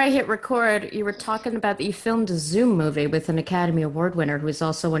 Before I hit record, you were talking about that you filmed a Zoom movie with an Academy Award winner who is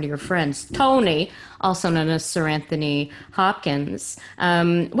also one of your friends, Tony, also known as Sir Anthony Hopkins.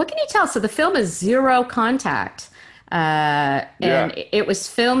 What can you tell? So the film is Zero Contact, and it was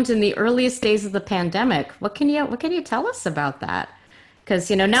filmed in the earliest days of the pandemic. What can you tell us about that?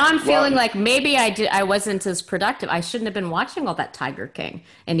 Because now I'm feeling like maybe I wasn't as productive. I shouldn't have been watching all that Tiger King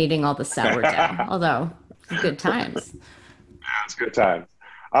and eating all the sourdough. Although good times. It's good times.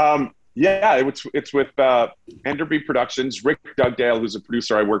 It's with Enderby Productions. Rick Dugdale, who's a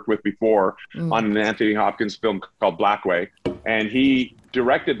producer I worked with before on an Anthony Hopkins film called Blackway, and he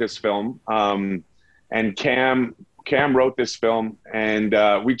directed this film. And Cam wrote this film, and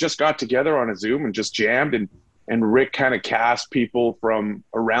we just got together on a Zoom and just jammed, and Rick kind of cast people from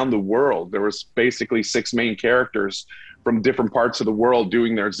around the world. There was basically 6 main characters from different parts of the world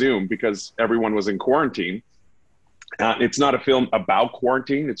doing their Zoom because everyone was in quarantine. It's not a film about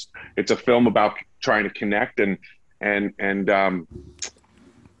quarantine. It's a film about trying to connect, and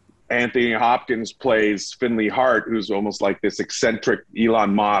Anthony Hopkins plays Finley Hart, who's almost like this eccentric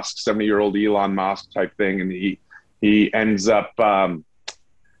Elon Musk, 70-year-old Elon Musk type thing, and he ends up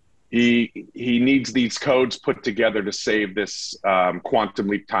he needs these codes put together to save this quantum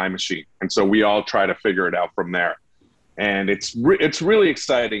leap time machine, and so we all try to figure it out from there. And it's really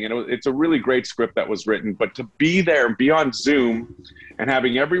exciting, and it's a really great script that was written. But to be there and be on Zoom and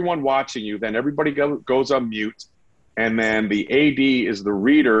having everyone watching you, then everybody goes on mute, and then the AD is the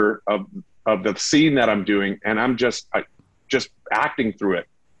reader of the scene that I'm doing, and I'm just acting through it.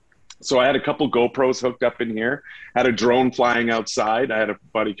 So I had a couple GoPros hooked up in here, had a drone flying outside. I had a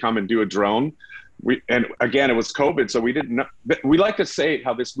buddy come and do a drone. And again, it was COVID, so we didn't know. We like to say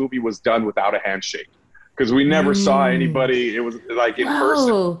how this movie was done without a handshake, because we never saw anybody. It was like in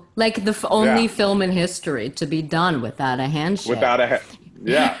person. Like the only film in history to be done without a handshake.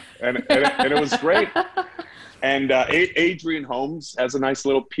 And it was great. And Adrian Holmes has a nice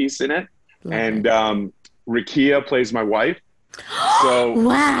little piece in it. And Rakia plays my wife. So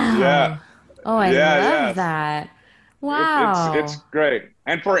wow. Yeah. Oh, I love that. Wow. It's great.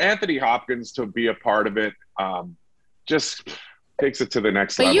 And for Anthony Hopkins to be a part of it, just takes it to the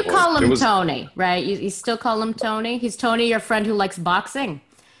next level. But you call him Tony, right? You still call him Tony? He's Tony, your friend who likes boxing?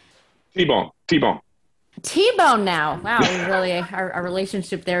 T-Bone now. Wow, really, our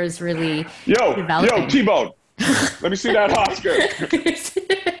relationship there is really developing. Yo, T-Bone. Let me see that Oscar.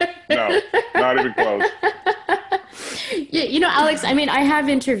 No, not even close. Aleks, I mean, I have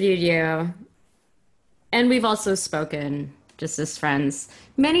interviewed you, and we've also spoken just as friends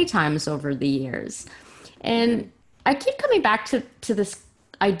many times over the years. And I keep coming back to this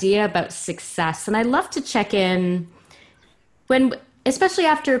idea about success, and I love to check in when especially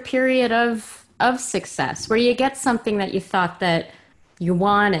after a period of success where you get something that you thought that you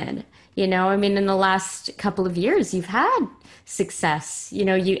wanted. I mean, in the last couple of years, you've had success.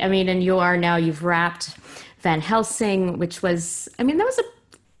 And you've wrapped Van Helsing, which was, I mean, that was a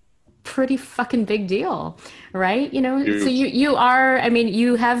pretty fucking big deal, right? So Huge.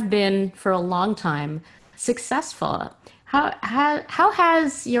 you have been for a long time successful. How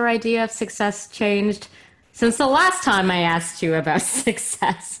has your idea of success changed since the last time I asked you about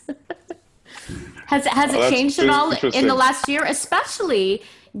success? Has it That's changed at all in the interesting. last year, especially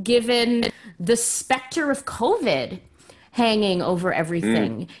given the specter of COVID hanging over Mm,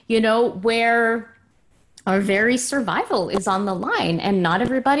 everything, where our very survival is on the line and not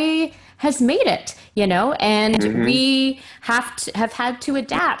everybody has made it, and hmm we have had to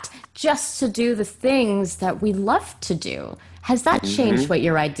adapt just to do the things that we love to do. Has that changed hmm what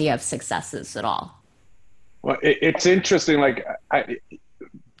your idea of success is at all? Well, it's interesting. Like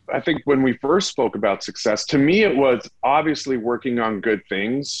I think when we first spoke about success, to me, it was obviously working on good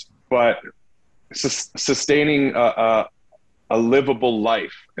things, but sustaining a livable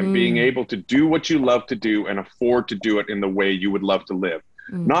life and being Mm, able to do what you love to do and afford to do it in the way you would love to live.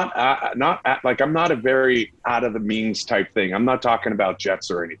 mm, Like I'm not a very out of the means type thing. I'm not talking about jets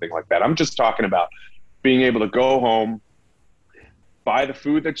or anything like that. I'm just talking about being able to go home, buy the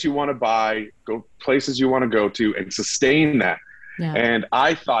food that you want to buy, go places you want to go to, and sustain that. yeah. And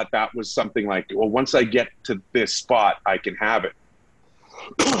I thought that was something like, well, once I get to this spot, I can have it.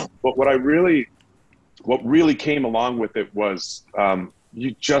 But what really came along with it was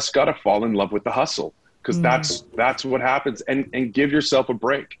you just got to fall in love with the hustle because Mm, that's what happens, and give yourself a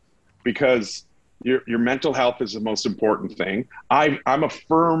break because your mental health is the most important thing. I'm a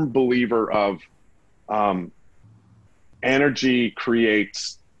firm believer of um, energy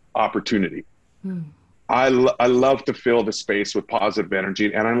creates opportunity. mm, I love to fill the space with positive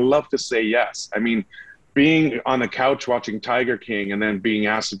energy and I love to say yes. I mean, being on the couch watching Tiger King and then being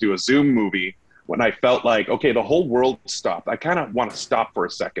asked to do a Zoom movie when I felt like, okay, the whole world stopped. I kind of want to stop for a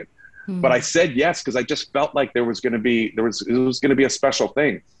second. But I mm. said yes because I just felt like it was going to be a special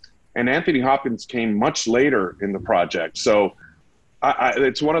thing. And Anthony Hopkins came much later in the project. So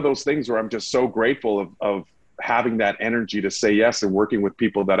it's one of those things where I'm just so grateful of having that energy to say yes and working with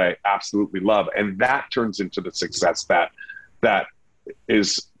people that I absolutely love, and that turns into the success that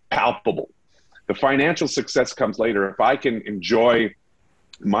is palpable. The financial success comes later. If I can enjoy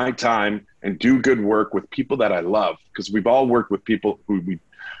my time and do good work with people that I love, because we've all worked with people who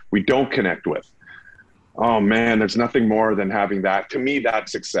we don't connect with. Oh man, there's nothing more than having that. To me,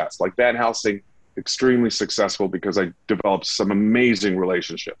 that's success. Like Van Helsing, extremely successful because I developed some amazing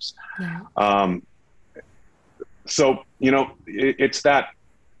relationships. Yeah. Um, so it's that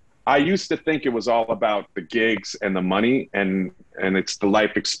I used to think it was all about the gigs and the money, and it's the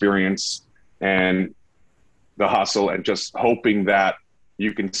life experience and the hustle and just hoping that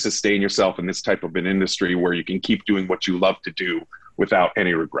you can sustain yourself in this type of an industry where you can keep doing what you love to do without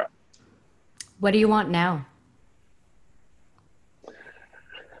any regret. What do you want now?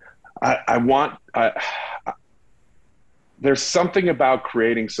 I want there's something about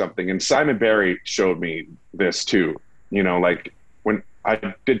creating something, and Simon Barry showed me this too. Like when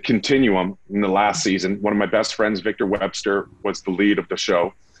I did Continuum in the last season, one of my best friends, Victor Webster, was the lead of the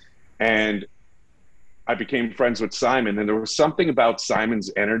show, and I became friends with Simon, and there was something about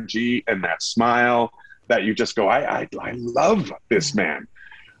Simon's energy and that smile that you just go, I love this man.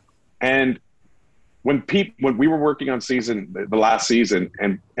 And when we were working on the last season,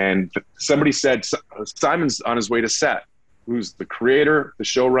 and somebody said Simon's on his way to set, who's the creator, the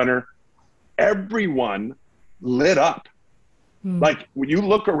showrunner, everyone lit up. Mm, Like when you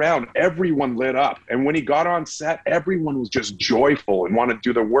look around, everyone lit up. And when he got on set, everyone was just joyful and wanted to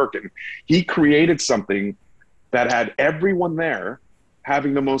do their work. And he created something that had everyone there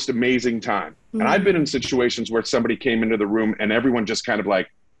having the most amazing time. And I've been in mm. situations where somebody came into the room and everyone just kind of like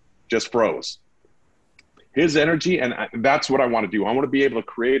just froze. His energy, and that's what I want to do. I want to be able to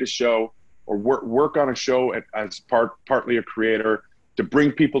create a show or work on a show as partly a creator to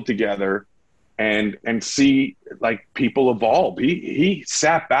bring people together and see like people evolve. He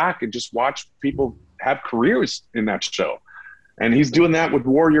sat back and just watched people have careers in that show, and he's doing that with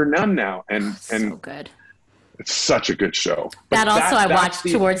Warrior Nun now, So and good. it's such a good show. That But also I that's watched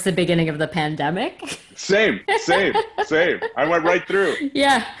the towards the beginning of the pandemic. same. I went right through.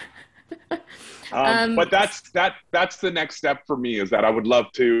 Yeah. But Um, that's the next step for me, is that I would love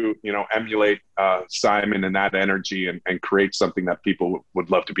to emulate Simon and that energy and create something that people would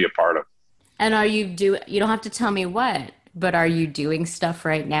love to be a part of. and you don't have to tell me what, but are you doing stuff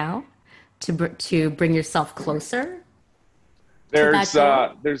right now to to bring yourself closer? to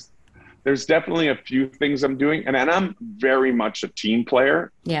that There's goal? there's definitely a few things I'm doing, and I'm very much a team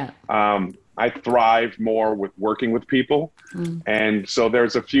player. Yeah. I thrive more with working with people, and so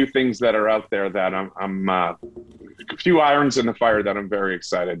there's a few things that are out there that I'm a few irons in the fire that I'm very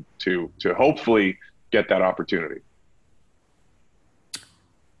excited to hopefully get that opportunity.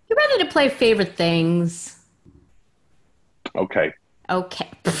 You ready to play favorite things? Okay, Okay.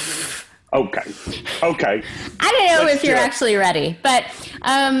 okay, okay. I don't know Let's if do you're it. actually ready, but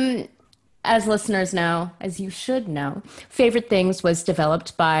as listeners know, as you should know, Favorite Things was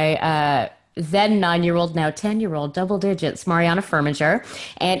developed by then 9-year-old, now 10-year-old, double digits, Mariana Firminger.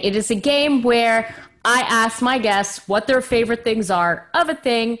 And it is a game where I ask my guests what their favorite things are of a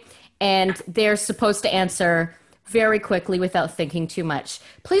thing, and they're supposed to answer very quickly without thinking too much.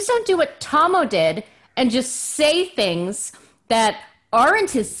 Please don't do what Tomo did and just say things that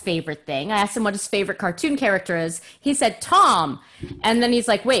aren't his favorite thing. I asked him what his favorite cartoon character is. He said Tom. And then he's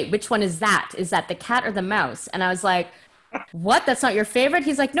like, wait, which one is that? Is that the cat or the mouse? And I was like, what? That's not your favorite?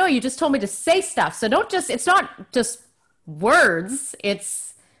 He's like, no, you just told me to say stuff. So don't just, it's not just words.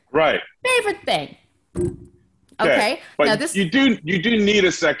 It's Right. favorite thing. Okay. Okay. But Now this, you do need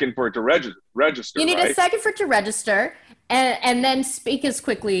a second for it to register, you need a right? second for it to register and then speak as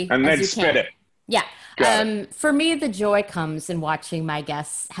quickly And as then you spit can. it. Yeah. Got it. For me, the joy comes in watching my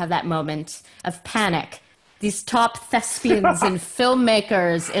guests have that moment of panic. These top thespians and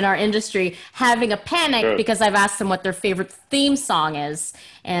filmmakers in our industry having a panic Good. because I've asked them what their favorite theme song is.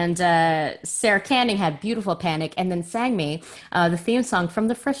 And Sarah Canning had beautiful panic and then sang me the theme song from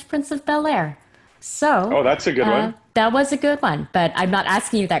The Fresh Prince of Bel-Air. So Oh, that's a good one. that was a good one, but I'm not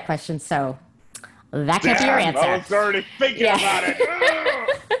asking you that question, so that can't be your Damn, answer. I was already thinking Yeah. about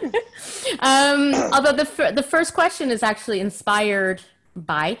it. Although the first question is actually inspired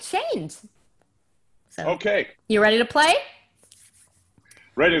by Chained. So, Okay, you ready to play?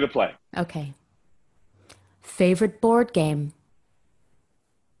 ready to play. Okay. Favorite board game?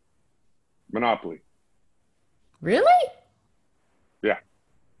 Monopoly. Really? Yeah.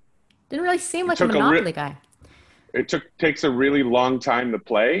 Didn't really seem like a took a Monopoly guy. It takes a really long time to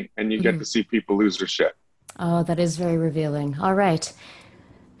play, and you get to see people lose their shit. Oh, that is very revealing. All right.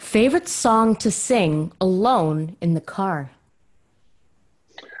 Favorite song to sing alone in the car?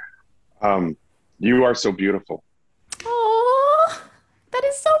 You are so beautiful. Oh, that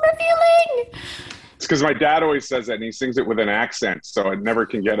is so revealing. It's because my dad always says that, and he sings it with an accent, so it never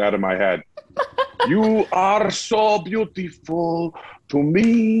can get out of my head. You are so beautiful to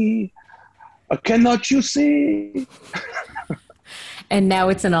me. Cannot you see? And now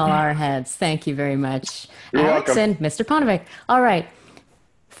it's in all our heads. Thank you very much. You're Alex welcome. and Mr. Paunovic. All right.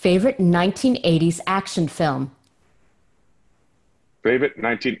 Favorite 1980s action film? Favorite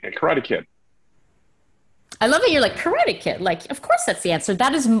Karate Kid. I love that you're like Karate Kid. Like, of course that's the answer.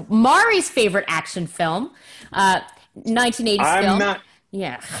 That is Mari's favorite action film. 1980s I'm film. not.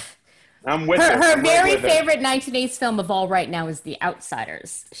 Yeah. I'm with it. Her I'm right very with it. favorite 1980s film of all right now is The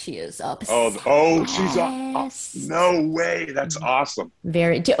Outsiders. She is obsessed. She's no way. That's awesome.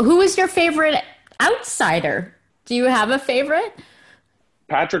 Who is your favorite outsider? Do you have a favorite?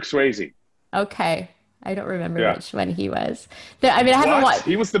 Patrick Swayze. Okay. I don't remember Yeah. which one he was. I mean, I haven't What? watched.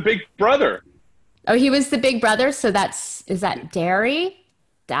 He was the big brother. Oh, he was the big brother. So is that Dairy,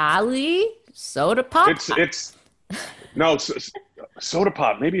 Dolly, Soda Pop? It's no Soda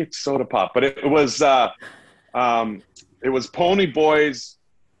Pop. Maybe it's Soda Pop, but it was Pony Boy's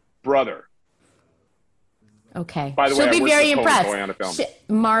brother. Okay. By the way, She'll I be worked very with Pony impressed. Boy on a film.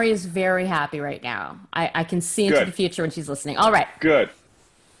 Mari is very happy right now. I can see into Good. the future when she's listening. All right. Good.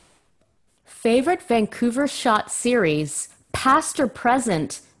 Favorite Vancouver shot series, past or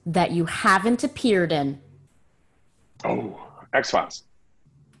present, that you haven't appeared in? Oh, X-Files.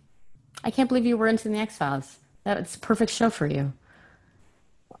 I can't believe you were into the X-Files. That's a perfect show for you.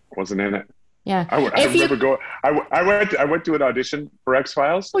 Wasn't in it. Yeah. I remember going. I went to an audition for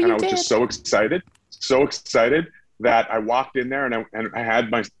X-Files, Oh, and you I was did? just so excited that I walked in there and I had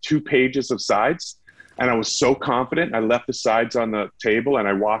my 2 pages of sides, and I was so confident. I left the sides on the table, and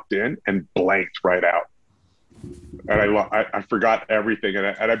I walked in and blanked right out. And I forgot everything, and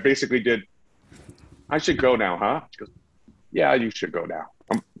I basically did. I should go now, huh? She goes, yeah, you should go now.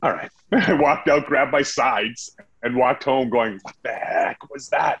 All right. I walked out, grabbed my sides, and walked home going, what the heck was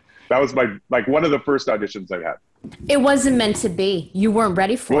that? That was one of the first auditions I had. It wasn't meant to be. You weren't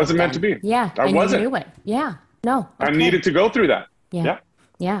ready for it. It wasn't meant then. to be. Yeah. I and wasn't. You knew it. Yeah. No. I okay. needed to go through that. Yeah.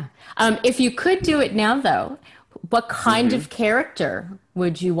 Yeah. If you could do it now, though, what kind of character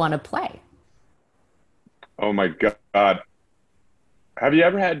would you want to play? Oh my God. Have you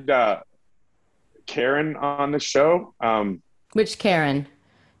ever had Karen on the show? Which Karen?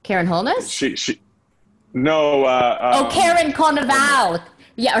 Karen Holness? She no. Karen Carnival.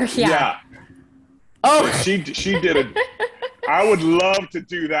 Yeah, Yeah. Oh, She did it. I would love to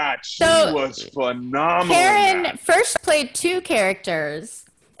do that. She was phenomenal. Karen first played 2 characters,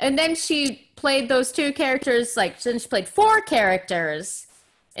 and then she played those 2 characters, then she played 4 characters,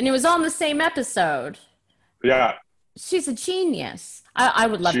 and it was all in the same episode. Yeah. She's a genius. I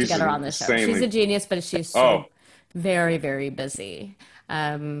would love to get her on this show. She's a genius, but she's so very, very busy.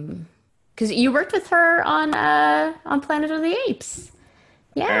 Because you worked with her on Planet of the Apes.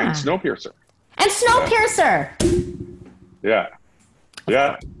 Yeah. And Snowpiercer. Yeah.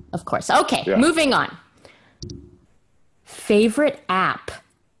 Yeah. Of course. Okay, yeah. Moving on. Favorite app?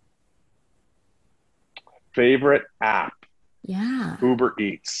 Favorite app? Yeah. Uber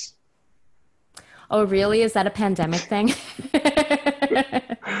Eats. Oh, really? Is that a pandemic thing?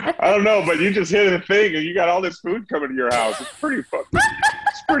 I don't know, but you just hit a thing and you got all this food coming to your house. It's pretty fun.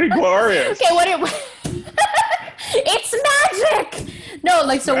 It's pretty glorious. Okay, it's magic. No,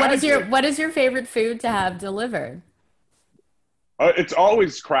 so magic. what is your favorite food to have delivered? It's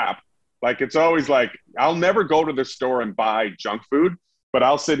always crap. It's always I'll never go to the store and buy junk food, but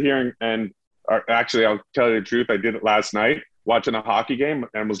I'll sit here and actually, I'll tell you the truth. I did it last night watching a hockey game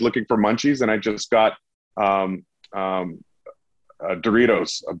and was looking for munchies, and I just got Doritos,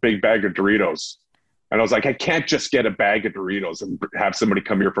 a big bag of Doritos. And I was like, I can't just get a bag of Doritos and have somebody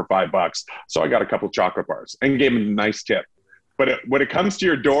come here for $5. So I got a couple chocolate bars and gave them a nice tip. But when it comes to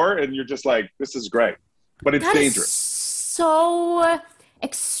your door and you're just like, this is great, but it's dangerous. So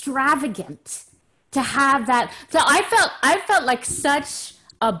extravagant to have that. So I felt like such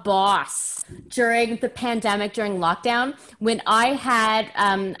a boss during the pandemic, during lockdown, when I had,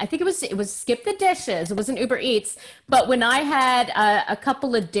 I think it was Skip the Dishes. It wasn't Uber Eats, but when I had a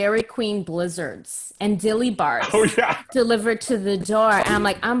couple of Dairy Queen Blizzards and Dilly Bars delivered to the door, and I'm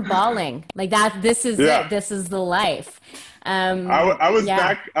like, I'm bawling this is it. This is the life. I was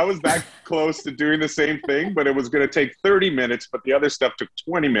back close to doing the same thing, but it was going to take 30 minutes, but the other stuff took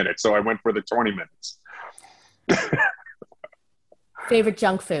 20 minutes. So I went for the 20 minutes. Favorite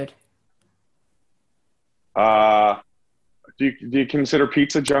junk food? Do you consider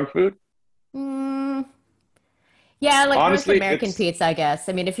pizza junk food? Yeah, honestly, North American pizza, I guess.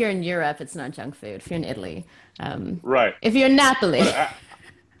 I mean, if you're in Europe, it's not junk food. If you're in Italy, right. If you're in Napoli,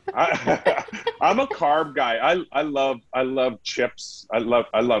 I'm a carb guy. I love chips. I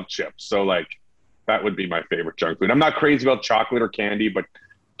love chips. So that would be my favorite junk food. I'm not crazy about chocolate or candy, but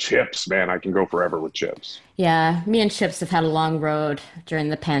chips, man, I can go forever with chips. Yeah, me and chips have had a long road during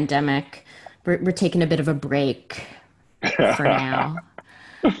the pandemic. We're taking a bit of a break for now.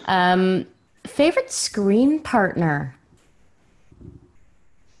 Favorite screen partner?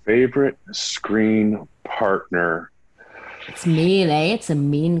 Favorite screen partner? It's mean, eh? It's a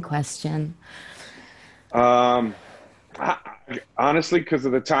mean question. Honestly, because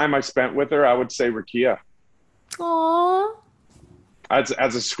of the time I spent with her, I would say Rakia. Aww.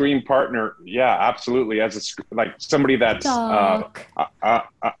 As a screen partner, yeah, absolutely. As somebody that's a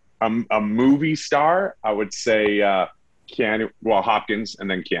movie star, I would say Keanu, Hopkins, and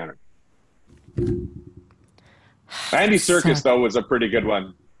then Keanu. Andy Serkis, though, was a pretty good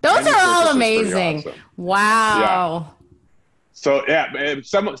one. Those Andy are all Serkis amazing. awesome. Wow. Yeah. So yeah, Can I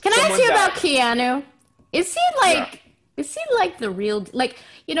ask you about Keanu? Is he like the real,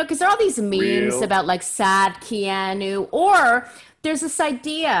 because there are all these memes about sad Keanu, or there's this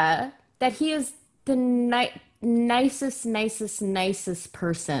idea that he is the nicest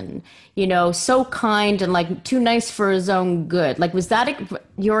person, so kind and too nice for his own good. Was that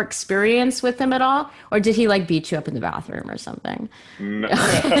your experience with him at all? Or did he beat you up in the bathroom or something? No.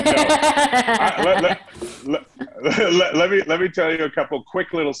 Let me tell you a couple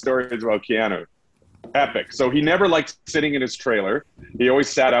quick little stories about Keanu. Epic. So he never liked sitting in his trailer. He always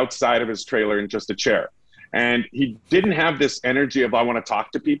sat outside of his trailer in just a chair. And he didn't have this energy of, I want to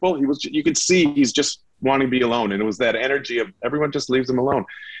talk to people. You could see he's just wanting to be alone. And it was that energy of everyone just leaves him alone.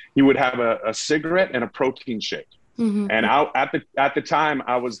 He would have a cigarette and a protein shake. Mm-hmm. And at the time,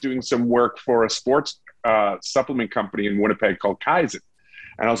 I was doing some work for a sports supplement company in Winnipeg called Kaizen.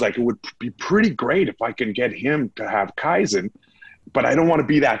 And I was like, it would be pretty great if I can get him to have Kaizen, but I don't want to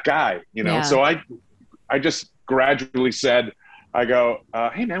be that guy, Yeah. So I just gradually said, I go,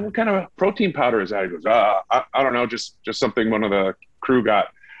 hey man, what kind of protein powder is that? He goes, I don't know, just something one of the crew got.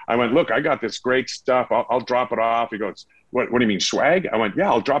 I went, look, I got this great stuff. I'll drop it off. He goes, what do you mean, swag? I went, yeah,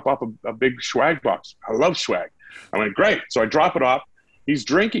 I'll drop off a big swag box. I love swag. I went, great. So I drop it off. He's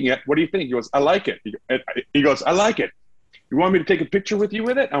drinking it. What do you think? He goes, I like it. He goes, I like it. You want me to take a picture with you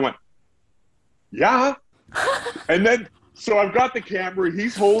with it? I went, yeah. And then So I've got the camera.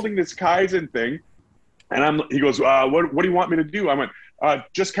 He's holding this Kaizen thing. And he goes, what do you want me to do? I went,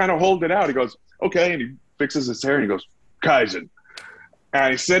 just kind of hold it out. He goes, okay. And he fixes his hair and he goes, Kaizen. And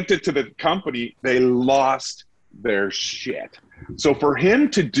I sent it to the company. They lost their shit. So for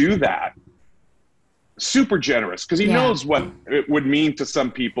him to do that, super generous, because he knows what it would mean to some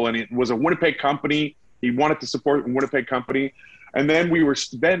people. And it was a Winnipeg company. He wanted to support a Winnipeg company. And then we were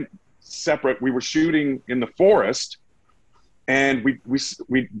then separate. We were shooting in the forest. And we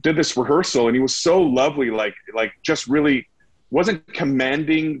did this rehearsal, and he was so lovely, like just really wasn't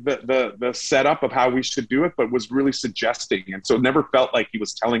commanding the setup of how we should do it, but was really suggesting. And so it never felt like he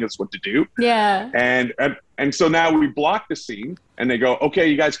was telling us what to do. Yeah. And so now we block the scene, and they go, okay,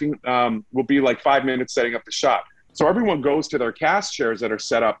 you guys can, we'll be like 5 minutes setting up the shot. So everyone goes to their cast chairs that are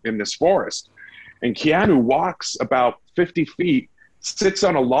set up in this forest. And Keanu walks about 50 feet, sits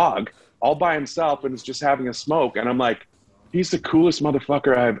on a log all by himself, and is just having a smoke. And I'm like, he's the coolest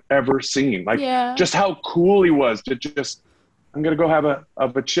motherfucker I've ever seen. Like, just how cool he was to just, I'm going to go have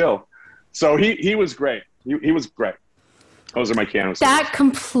a chill. So he was great. He was great. Those are my Keanu. That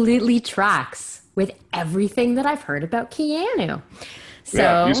completely tracks with everything that I've heard about Keanu. So,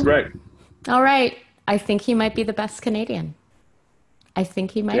 yeah, he's great. All right. I think he might be the best Canadian. I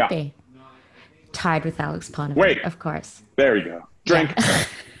think he might be. Tied with Aleks Paunovic, Wait. Of course. There you go. Drink. Yeah.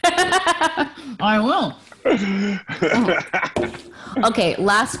 I will. Okay,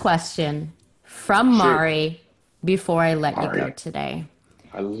 last question from Mari before I let you go today.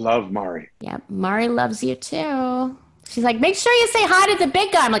 I love Mari. Yeah, Mari loves you too. She's like, make sure you say hi to the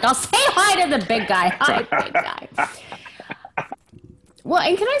big guy. I'm like, I'll say hi to the big guy. Hi, big guy. Well,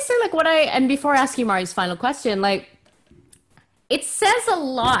 and can I say and before I ask you Mari's final question, it says a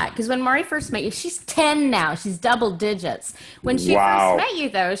lot, because when Mari first met you, she's 10 now. She's double digits. When she first met you,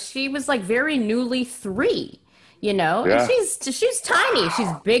 though, she was very newly 3, Yeah. And she's tiny. She's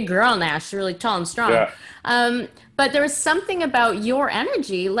a big girl now. She's really tall and strong. Yeah. But there was something about your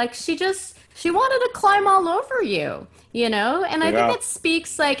energy. She wanted to climb all over you, And I think that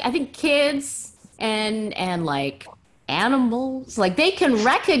speaks, I think kids and animals, they can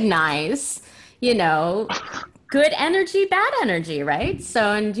recognize, good energy, bad energy, right?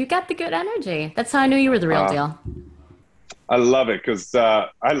 So, and you got the good energy. That's how I knew you were the real deal. I love it, because I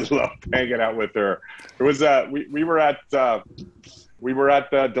loved hanging out with her. It was we were at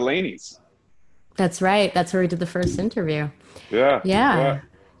Delaney's. That's right. That's where we did the first interview. Yeah.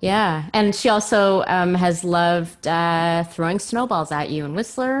 And she also has loved throwing snowballs at you in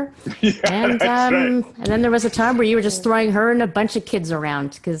Whistler. And then there was a time where you were just throwing her and a bunch of kids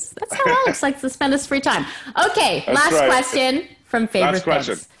around, because that's how Aleks likes to spend his free time. Okay, last question from Favorite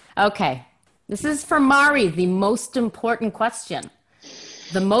Things. Okay, this is for Mari, the most important question.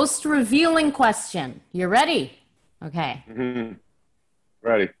 The most revealing question. You ready? Okay. Mm-hmm.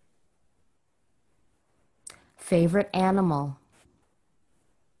 Ready. Favorite animal?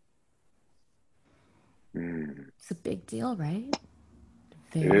 It's a big deal, right?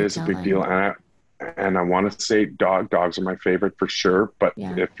 It is a big deal. And I want to say dogs are my favorite for sure. But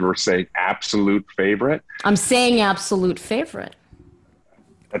if you're saying absolute favorite. I'm saying absolute favorite.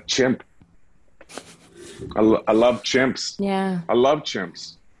 A chimp. I love chimps. Yeah. I love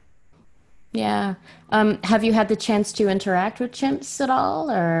chimps. Yeah. Have you had the chance to interact with chimps at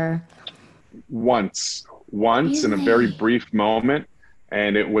all, or? Once really? In a very brief moment.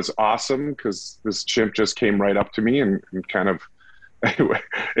 And it was awesome, because this chimp just came right up to me and kind of,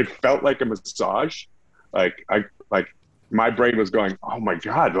 it felt like a massage. My brain was going, oh my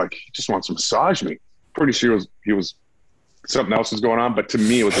God, he just wants to massage me. Pretty sure he was something else was going on, but to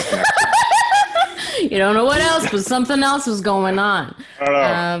me it was a connection. You don't know what else, but something else was going on. I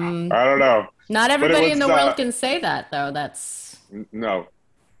don't know. Not everybody in the world can say that, though. That's no,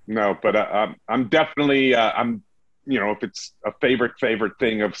 but I'm definitely, if it's a favorite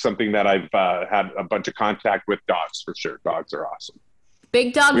thing of something that I've had a bunch of contact with, dogs for sure. Dogs are awesome.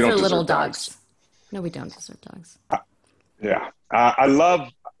 Big dogs or little dogs? No, we don't deserve dogs. I love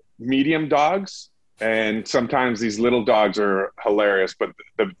medium dogs, and sometimes these little dogs are hilarious, but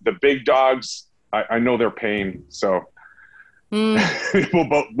the big dogs, I know their pain, so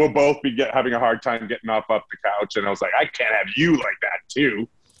we'll both be having a hard time getting off the couch, and I was like, I can't have you like that too.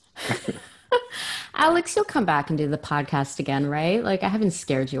 Aleks, you'll come back and do the podcast again, right? I haven't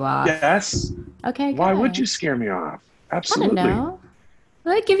scared you off. Yes. Okay, good. Why would you scare me off? Absolutely. I don't know.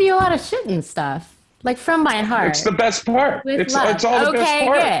 I give you a lot of shit and stuff. From my heart. It's the best part. It's all the best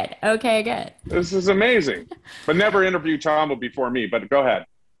part. Okay, good. This is amazing. But never interview Chamba before me, but go ahead.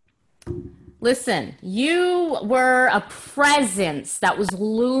 Listen, you were a presence that was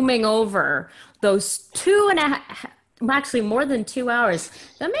looming over those actually more than 2 hours.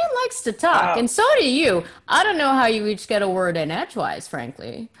 That man likes to talk, and so do you. I don't know how you each get a word in edgewise,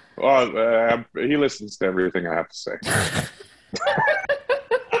 frankly. Well, he listens to everything I have to say.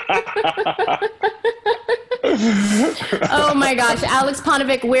 Oh my gosh, Aleks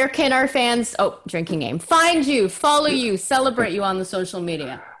Paunovic, where can our fans, drinking game, find you, follow you, celebrate you on the social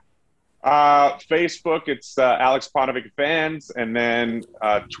media? Facebook, it's Aleks Paunovic Fans, and then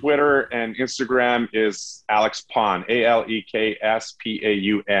Twitter and Instagram is Aleks Paun,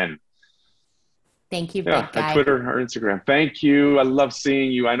 ALEKSPAUN. Thank you, big guy. Twitter or Instagram. Thank you. I love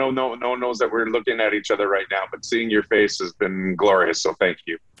seeing you. I know no one knows that we're looking at each other right now, but seeing your face has been glorious, so thank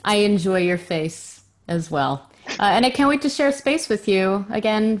you. I enjoy your face as well. And I can't wait to share space with you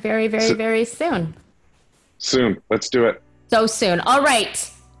again very, very, very soon. Soon. Let's do it. So soon. All right.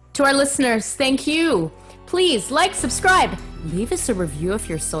 To our listeners, thank you. Please like, subscribe, leave us a review if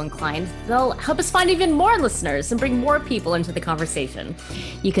you're so inclined. They'll help us find even more listeners and bring more people into the conversation.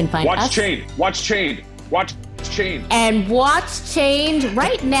 You can find us. Watch Chained. And watch Chained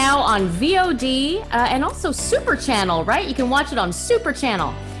right now on VOD and also Super Channel, right? You can watch it on Super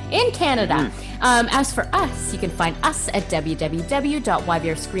Channel in Canada. As for us, you can find us at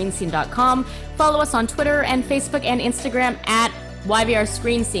www.yvrscreenscene.com. Follow us on Twitter and Facebook and Instagram at YVR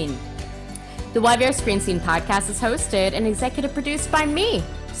Screen Scene. The YVR Screen Scene podcast is hosted and executive produced by me,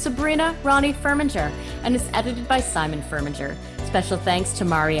 Sabrina Ronnie Firminger, and is edited by Simon Firminger. Special thanks to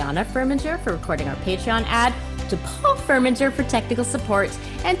Mariana Firminger for recording our Patreon ad, to Paul Firminger for technical support,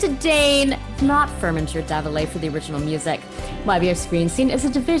 and to Dane, not Firminger Davalay, for the original music. YVR Screen Scene is a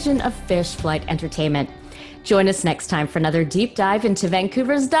division of Fish Flight Entertainment. Join us next time for another deep dive into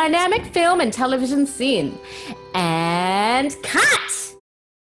Vancouver's dynamic film and television scene. And cut!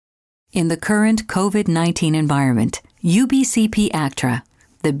 In the current COVID-19 environment, UBCP ACTRA,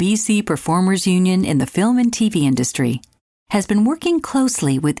 the BC Performers Union in the film and TV industry, has been working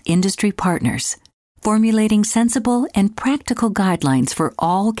closely with industry partners, formulating sensible and practical guidelines for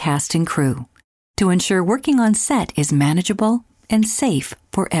all cast and crew to ensure working on set is manageable and safe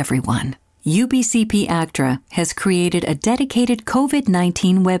for everyone. UBCP ACTRA has created a dedicated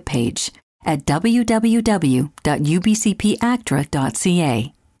COVID-19 webpage at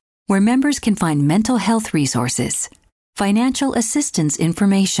www.ubcpactra.ca, where members can find mental health resources, financial assistance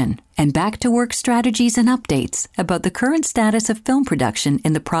information, and back-to-work strategies and updates about the current status of film production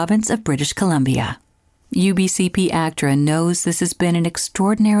in the province of British Columbia. UBCP ACTRA knows this has been an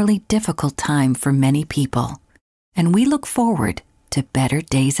extraordinarily difficult time for many people, and we look forward to better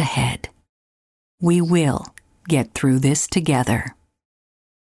days ahead. We will get through this together.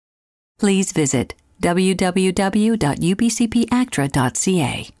 Please visit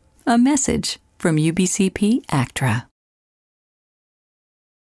www.ubcpactra.ca. A message from UBCP ACTRA.